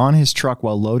on his truck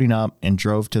while loading up, and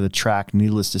drove to the track.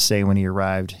 Needless to say, when he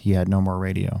arrived, he had no more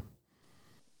radio.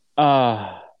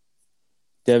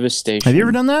 Devastation. Have you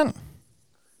ever done that?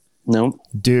 Nope.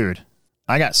 Dude,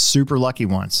 I got super lucky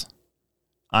once.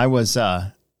 I was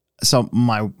so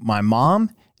my mom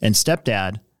and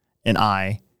stepdad and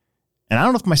I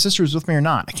don't know if my sister was with me or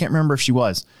not. I can't remember if she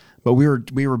was, but we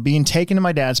were being taken to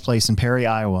my dad's place in Perry,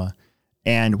 Iowa,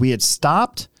 and we had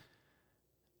stopped.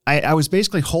 I was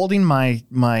basically holding my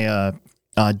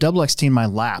double XT in my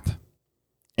lap,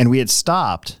 and we had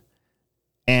stopped,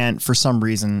 and for some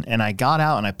reason, and I got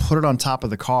out and I put it on top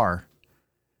of the car,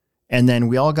 and then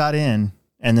we all got in,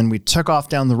 and then we took off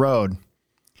down the road,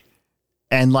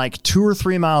 and like 2 or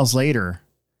 3 miles later,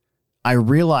 I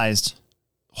realized,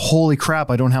 holy crap,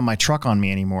 I don't have my truck on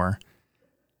me anymore.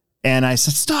 And I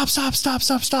said, stop.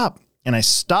 And I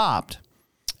stopped,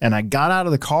 and I got out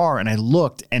of the car, and I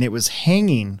looked, and it was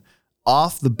hanging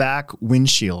off the back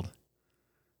windshield.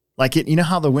 Like it, you know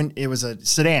how it was a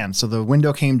sedan, so the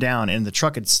window came down, and the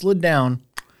truck had slid down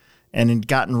and had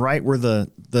gotten right where the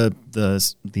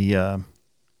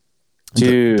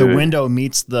window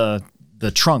meets the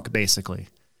trunk, basically.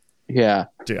 Yeah.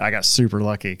 Dude, I got super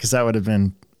lucky, because I would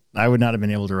not have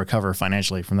been able to recover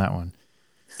financially from that one.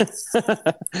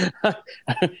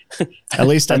 At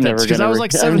least because I was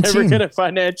like 17. I'm never gonna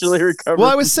financially recover. Well,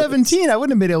 I was 17. I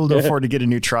wouldn't have been able to afford to get a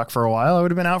new truck for a while. I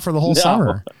would have been out for the whole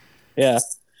summer. Yeah.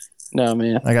 No,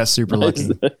 man. I got super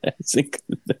lucky. I think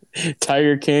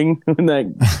Tiger King, when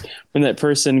that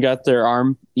person got their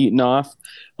arm eaten off,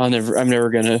 I'm never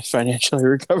gonna financially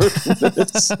recover from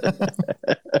this.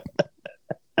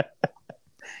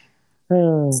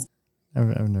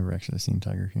 I've never actually seen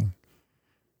Tiger King.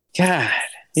 God,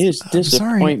 he is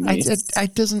disappointing me.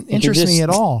 It doesn't interest me at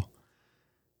all.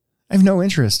 I have no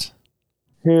interest.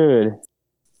 Dude,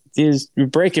 you're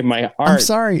breaking my heart. I'm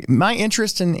sorry. My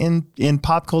interest in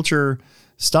pop culture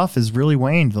stuff has really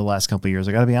waned the last couple of years.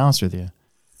 I got to be honest with you.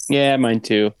 Yeah, mine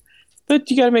too.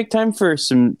 But you got to make time for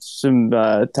some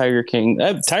Tiger King.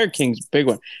 Tiger King's a big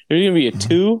one. There's gonna be a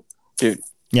 2, dude.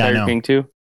 Yeah, Tiger King 2.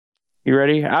 You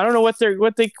ready? I don't know what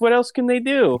else can they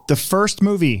do? The first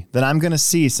movie that I'm going to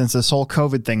see since this whole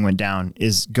COVID thing went down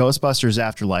is Ghostbusters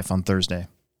Afterlife on Thursday.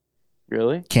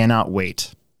 Really? Cannot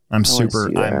wait. I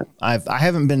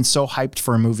haven't been so hyped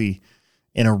for a movie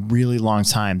in a really long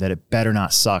time that it better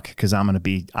not suck, because I'm going to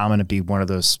be one of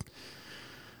those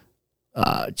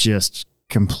just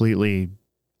completely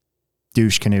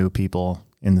douche canoe people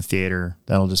in the theater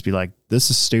that'll just be like,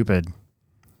 this is stupid.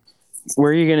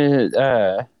 Where are you going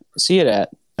to see it at?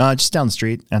 Just down the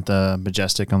street at the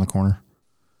Majestic on the corner.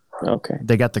 Okay.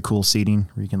 They got the cool seating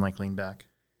where you can like lean back.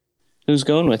 Who's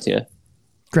going with you?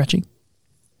 Gretchen.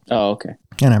 Oh, okay.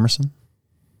 And Emerson.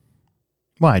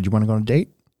 Why? Do you want to go on a date?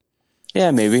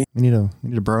 Yeah, maybe. We need a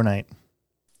bro night.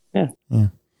 Yeah.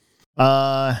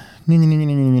 John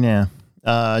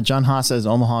Haas says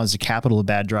Omaha is the capital of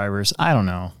bad drivers. I don't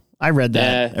know. I read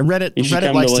that.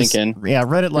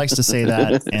 Reddit likes to say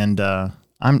that, and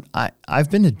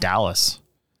I've been to Dallas,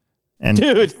 and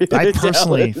dude, I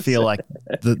personally feel like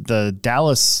the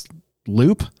Dallas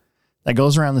loop that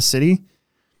goes around the city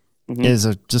is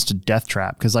just a death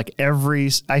trap. Because like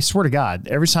I swear to God,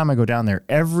 every time I go down there,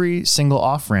 every single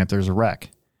off ramp there's a wreck,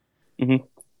 and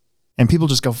people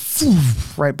just go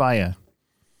right by you.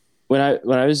 When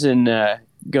I was in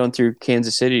going through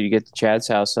Kansas City to get to Chad's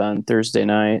house on Thursday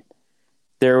night,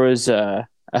 there was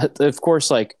of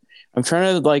course, like, I'm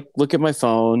trying to like look at my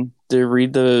phone to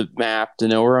read the map to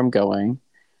know where I'm going,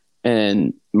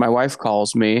 and my wife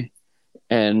calls me,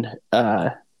 and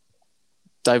I'm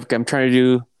trying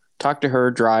to talk to her,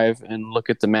 drive, and look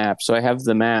at the map. So I have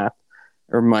the map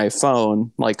or my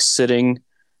phone like sitting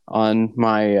on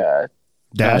my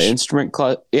Dash. instrument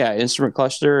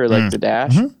cluster, or like the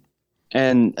dash. Mm-hmm.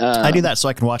 And I do that so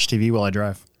I can watch TV while I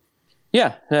drive.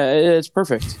 Yeah, it's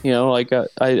perfect. Like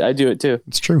I do it too.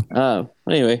 It's true.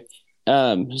 Anyway,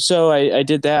 so I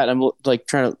did that. I'm like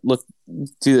trying to look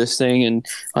through this thing and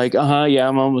like, yeah,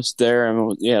 I'm almost there.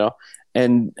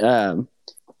 And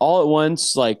all at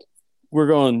once, like we're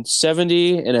going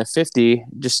 70 and a 50,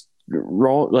 just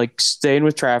roll, like staying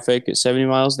with traffic at 70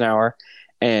 miles an hour,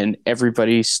 and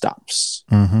everybody stops.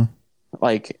 Mm-hmm.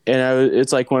 Like, and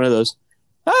it's like one of those,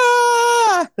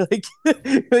 like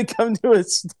they come to a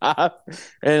stop,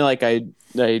 and like I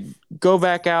go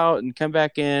back out and come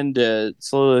back in to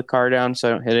slow the car down so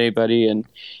I don't hit anybody. And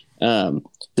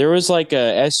there was like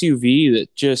a SUV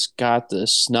that just got the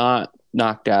snot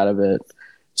knocked out of it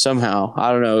somehow.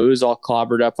 I don't know. It was all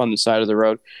clobbered up on the side of the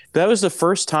road. But that was the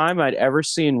first time I'd ever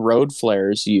seen road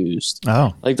flares used.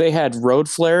 Oh, Like they had road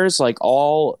flares like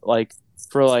all like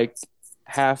for like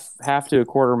half to a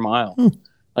quarter mile.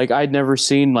 Like I'd never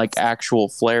seen like actual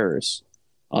flares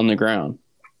on the ground,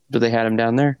 but they had them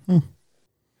down there.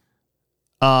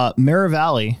 Mara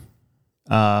Valley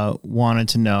wanted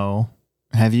to know,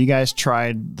 have you guys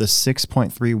tried the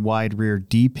 6.3 wide rear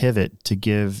D pivot to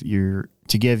give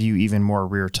you even more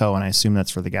rear toe? And I assume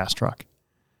that's for the gas truck.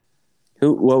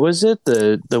 What was it?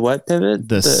 The what pivot?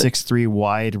 The 6.3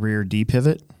 wide rear D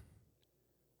pivot.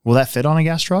 Will that fit on a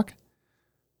gas truck?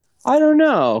 I don't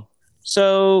know.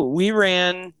 So we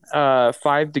ran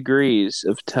 5 degrees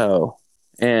of toe,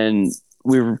 and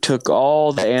we took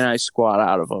all the anti-squat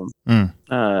out of them.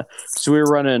 So we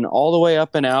were running all the way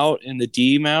up and out in the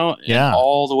D mount, and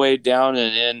all the way down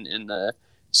and in the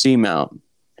C mount,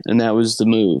 and that was the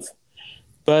move.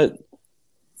 But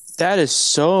that is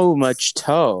so much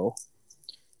toe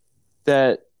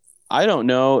that I don't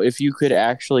know if you could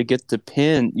actually get the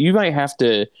pin. You might have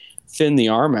to thin the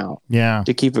arm out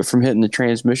to keep it from hitting the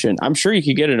transmission. I'm sure you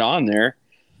could get it on there,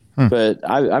 but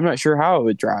I'm not sure how it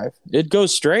would drive. It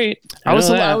goes straight.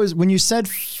 I was when you said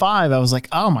 5, I was like,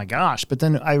 oh my gosh. But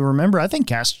then I remember, I think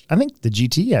the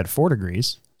GT had 4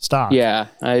 degrees stock. Yeah.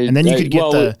 And then you could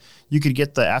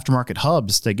get the aftermarket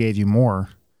hubs that gave you more.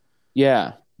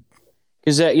 Yeah.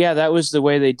 Cause that was the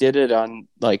way they did it on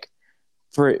like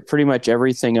pretty much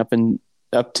everything up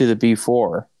to the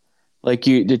B4. Like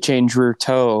to change rear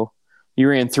toe, you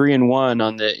ran 3-in-1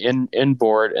 on the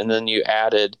inboard, and then you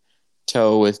added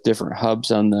toe with different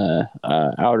hubs on the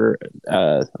outer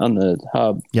on the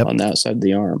hub on the outside of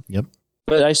the arm. Yep.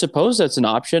 But I suppose that's an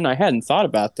option. I hadn't thought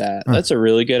about that. That's a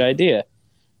really good idea.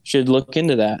 Should look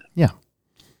into that. Yeah.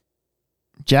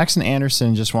 Jackson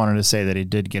Anderson just wanted to say that he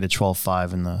did get a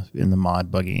 12.5 in the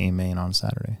mod buggy A main on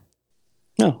Saturday.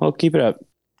 No, I'll keep it up.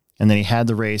 And then he had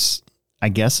the race, I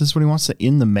guess is what he wants to,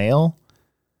 in the mail.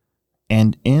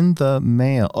 And in the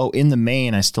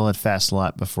main, I still had fast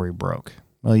lap before he broke.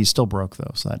 Well, he still broke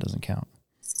though, so that doesn't count.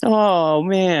 Oh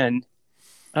man.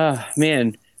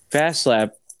 Fast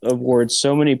lap awards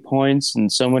so many points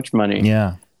and so much money.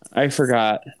 Yeah. I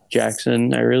forgot,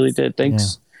 Jackson. I really did. Thanks. Yeah.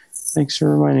 Thanks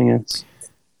for reminding us.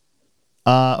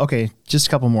 Okay, just a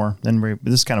couple more. Then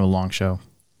this is kind of a long show.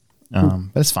 But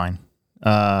it's fine.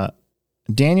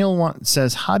 Daniel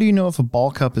says, how do you know if a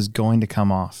ball cup is going to come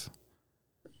off?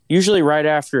 Usually right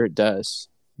after it does.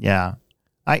 Yeah.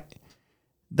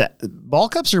 Ball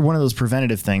cups are one of those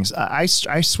preventative things. I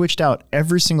switched out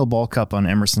every single ball cup on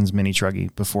Emerson's Mini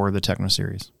Truggy before the Techno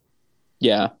Series.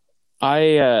 Yeah.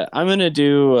 I'm going to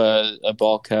do a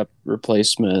ball cup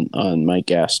replacement on my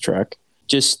gas truck.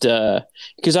 Just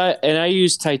because I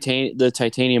use the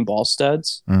titanium ball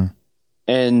studs,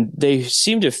 and they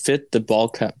seem to fit the ball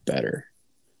cup better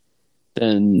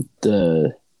than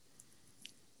the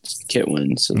kit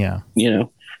ones. Yeah,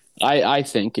 I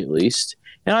think at least,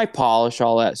 and I polish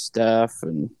all that stuff,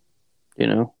 and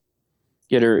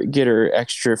get her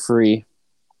extra free.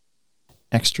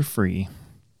 Extra free.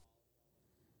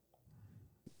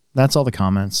 That's all the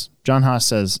comments. John Haas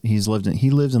says he lived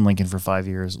in Lincoln for 5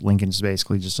 years. Lincoln's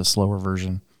basically just a slower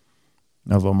version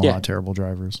of Omaha terrible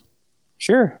drivers.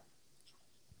 Sure.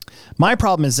 My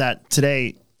problem is that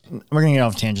today, we're going to get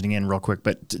off tangent again real quick,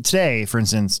 but today, for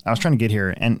instance, I was trying to get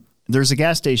here, and there's a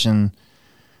gas station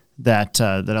that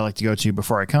I like to go to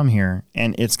before I come here,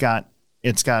 and it's got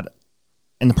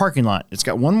in the parking lot, it's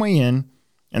got one way in,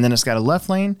 and then it's got a left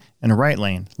lane and a right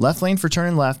lane. Left lane for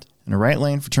turning left, and a right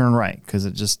lane for turning right, because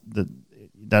it just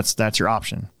that's your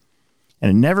option, and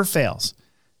it never fails.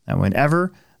 And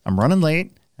whenever I'm running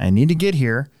late, I need to get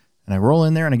here, and I roll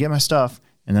in there and I get my stuff,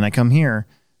 and then I come here,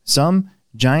 some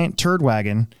giant turd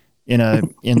wagon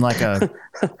in like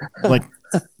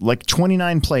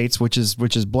 29 plates, which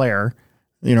is Blair,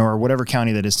 or whatever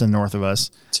county that is to the north of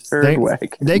us. Turd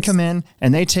wagons. They come in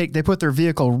and they put their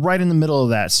vehicle right in the middle of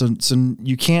that. So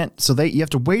you can't, you have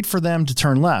to wait for them to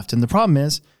turn left. And the problem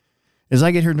is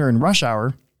I get here during rush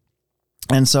hour.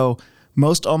 And so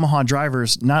most Omaha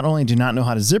drivers not only do not know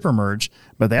how to zipper merge,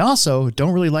 but they also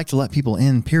don't really like to let people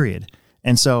in, period.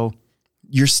 And so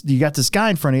you got this guy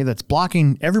in front of you that's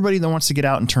blocking everybody that wants to get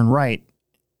out and turn right,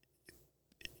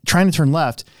 trying to turn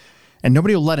left, and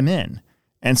nobody will let him in.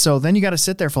 And so then you got to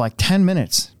sit there for like 10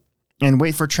 minutes and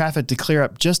wait for traffic to clear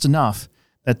up just enough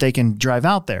that they can drive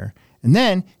out there. And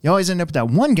then you always end up with that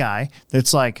one guy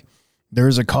that's like,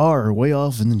 there's a car way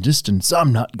off in the distance,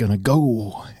 I'm not going to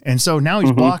go. And so now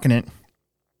he's blocking it,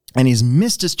 and he's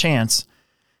missed his chance.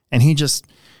 And he just,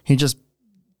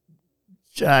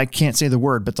 I can't say the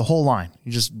word, but the whole line,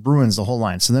 he just ruins the whole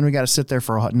line. So then we got to sit there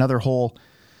for another whole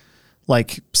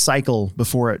cycle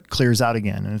before it clears out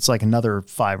again. And it's like another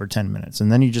 5 or 10 minutes. And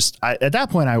then at that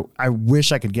point, I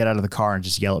wish I could get out of the car and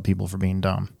just yell at people for being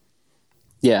dumb.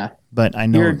 Yeah. But I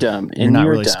know you're dumb. You're and not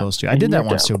you're really dumb, supposed to. I did that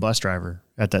once dumb. to a bus driver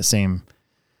at that same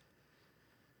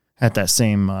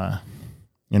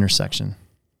intersection.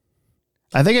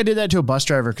 I think I did that to a bus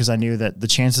driver because I knew that the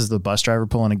chances of the bus driver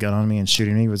pulling a gun on me and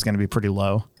shooting me was going to be pretty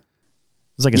low.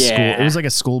 It was like a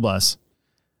school bus.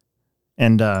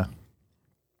 And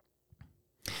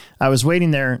I was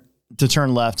waiting there to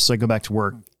turn left so I go back to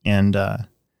work, and I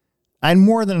had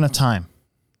more than enough time.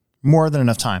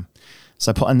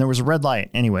 So and there was a red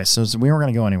light anyway, so we weren't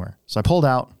going to go anywhere. So I pulled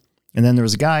out, and then there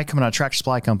was a guy coming out of Tractor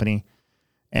Supply Company,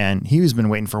 and he was been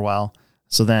waiting for a while.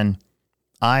 So then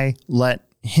I let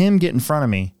him get in front of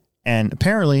me, and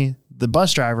apparently the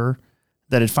bus driver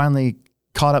that had finally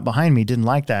caught up behind me didn't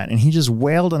like that, and he just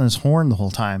wailed on his horn the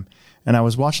whole time. And I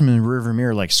was watching him in the rearview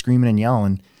mirror, like screaming and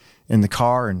yelling in the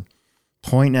car and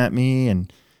pointing at me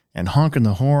and honking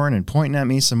the horn and pointing at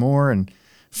me some more. And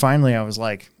finally I was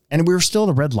like, and we were still at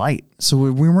a red light, so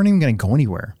we weren't even going to go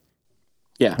anywhere.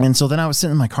 Yeah. And so then I was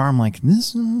sitting in my car. I'm like,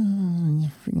 this freaking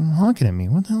honking at me.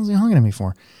 What the hell is he honking at me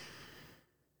for?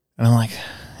 And I'm like,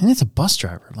 and it's a bus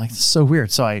driver. Like, this is so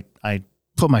weird. So I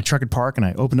put my truck in park, and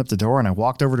I opened up the door, and I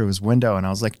walked over to his window, and I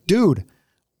was like, dude,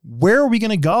 where are we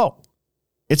going to go?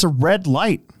 It's a red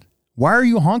light. Why are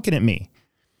you honking at me?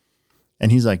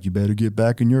 And he's like, you better get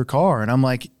back in your car. And I'm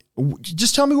like,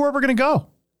 just tell me where we're going to go.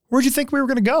 Where'd you think we were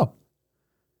going to go?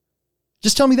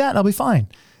 Just tell me that and I'll be fine.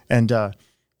 And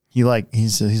he's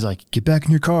like, get back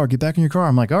in your car. Get back in your car.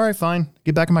 I'm like, all right, fine.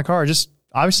 Get back in my car. Just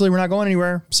obviously we're not going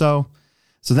anywhere. So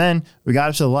then we got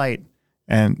up to the light,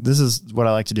 and this is what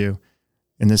I like to do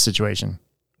in this situation.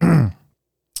 We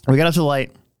got up to the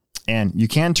light, and you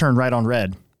can turn right on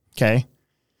red. Okay.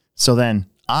 So then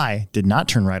I did not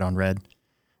turn right on red,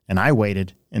 and I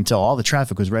waited until all the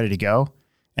traffic was ready to go.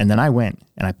 And then I went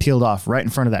and I peeled off right in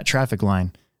front of that traffic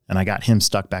line, and I got him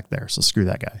stuck back there. So screw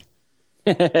that guy.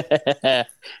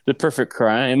 The perfect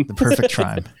crime. The perfect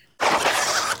crime.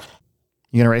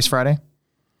 You going to race Friday?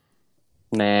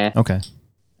 Nah. Okay.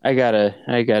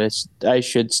 I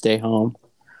should stay home.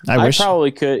 I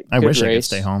probably could I wish race. I could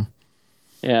stay home.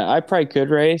 Yeah, I probably could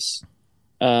race.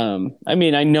 I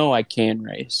mean, I know I can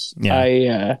race.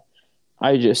 Yeah.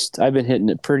 I've been hitting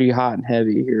it pretty hot and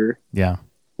heavy here. Yeah.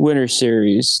 Winter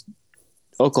Series,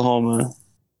 Oklahoma.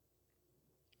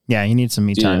 Yeah, you need some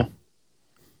me time. Yeah.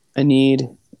 I need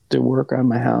to work on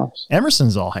my house.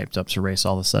 Emerson's all hyped up to race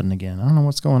all of a sudden again. I don't know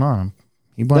what's going on.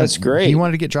 That's great. He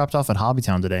wanted to get dropped off at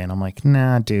Hobbytown today, and I'm like,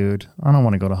 nah, dude, I don't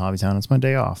want to go to Hobbytown. It's my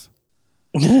day off.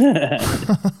 I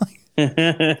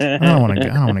don't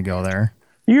want to go there.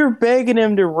 You're begging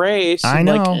him to race. I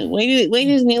know. Like, why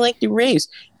doesn't he like to race?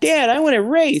 Dad, I want to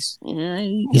race.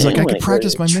 He's like, I could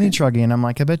practice my mini truggy, and I'm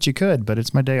like, I bet you could, but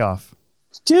it's my day off.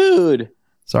 Dude.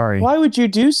 Sorry. Why would you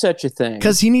do such a thing?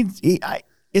 Because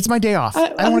it's my day off. I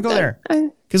don't want to go there.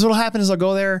 Because what'll happen is I'll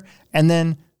go there, and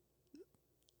then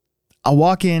I'll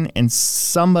walk in, and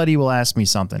somebody will ask me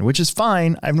something, which is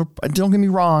fine. Don't get me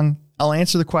wrong. I'll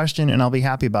answer the question, and I'll be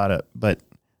happy about it, but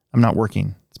I'm not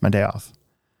working. It's my day off.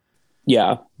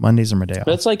 Yeah. Mondays are my day off.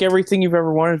 That's like everything you've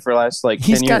ever wanted for the last 10 years.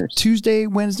 He's got Tuesday,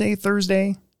 Wednesday,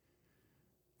 Thursday.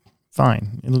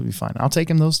 Fine. It'll be fine. I'll take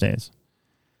him those days.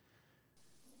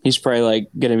 He's probably like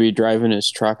going to be driving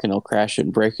his truck, and he'll crash it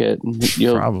and break it. And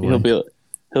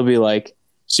he'll be like,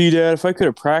 see, Dad, if I could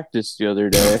have practiced the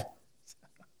other day.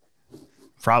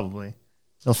 Probably.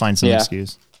 He'll find some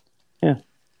excuse. Yeah.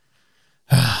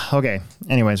 Okay.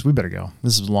 Anyways, we better go.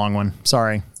 This is a long one.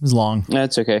 Sorry. It was long.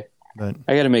 That's okay. But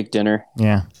I got to make dinner.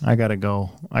 Yeah. I got to go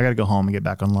home and get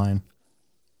back online.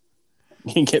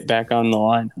 Get back on the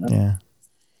line. Huh? Yeah.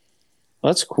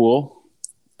 Well, that's cool.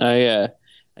 I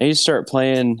need to start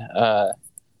playing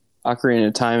Ocarina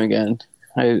of Time again.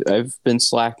 I've been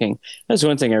slacking. That's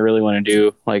one thing I really want to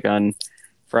do, like on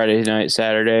Friday night,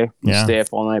 Saturday. Yeah. Stay up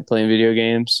all night playing video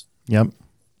games. Yep.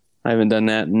 I haven't done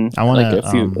that in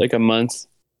like a month.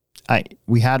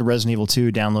 We had Resident Evil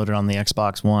 2 downloaded on the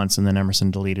Xbox once, and then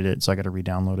Emerson deleted it, so I got to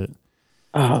re-download it.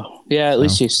 Oh, yeah. At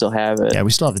least you still have it. Yeah,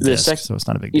 we still have the disc, so it's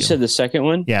not a big deal. You said the second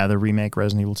one? Yeah, the remake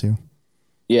Resident Evil 2.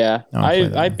 Yeah,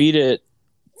 I beat it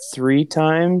 3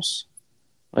 times.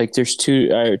 Like there's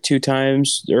 2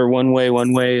 times, or one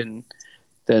way, and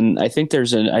then I think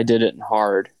I did it in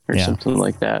hard or something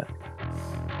like that.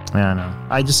 Yeah, I know.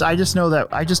 I just know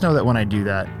that when I do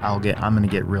that, I'm going to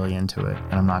get really into it,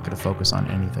 and I'm not going to focus on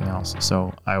anything else.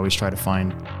 So I always try to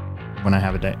find when I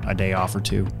have a day off or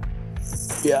two.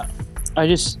 Yeah. I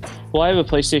have a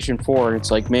PlayStation 4, and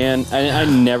it's like, man, I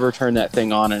never turn that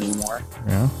thing on anymore.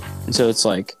 Yeah. And so it's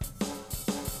like,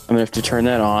 I'm going to have to turn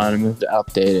that on. I'm going to have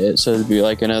to update it. So it'd be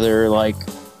like another like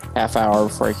half hour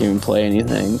before I can even play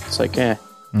anything. It's like,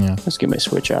 let's get my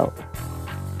Switch out.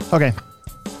 Okay.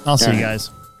 I'll see you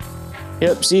guys.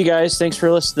 Yep. See you guys. Thanks for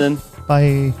listening.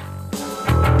 Bye.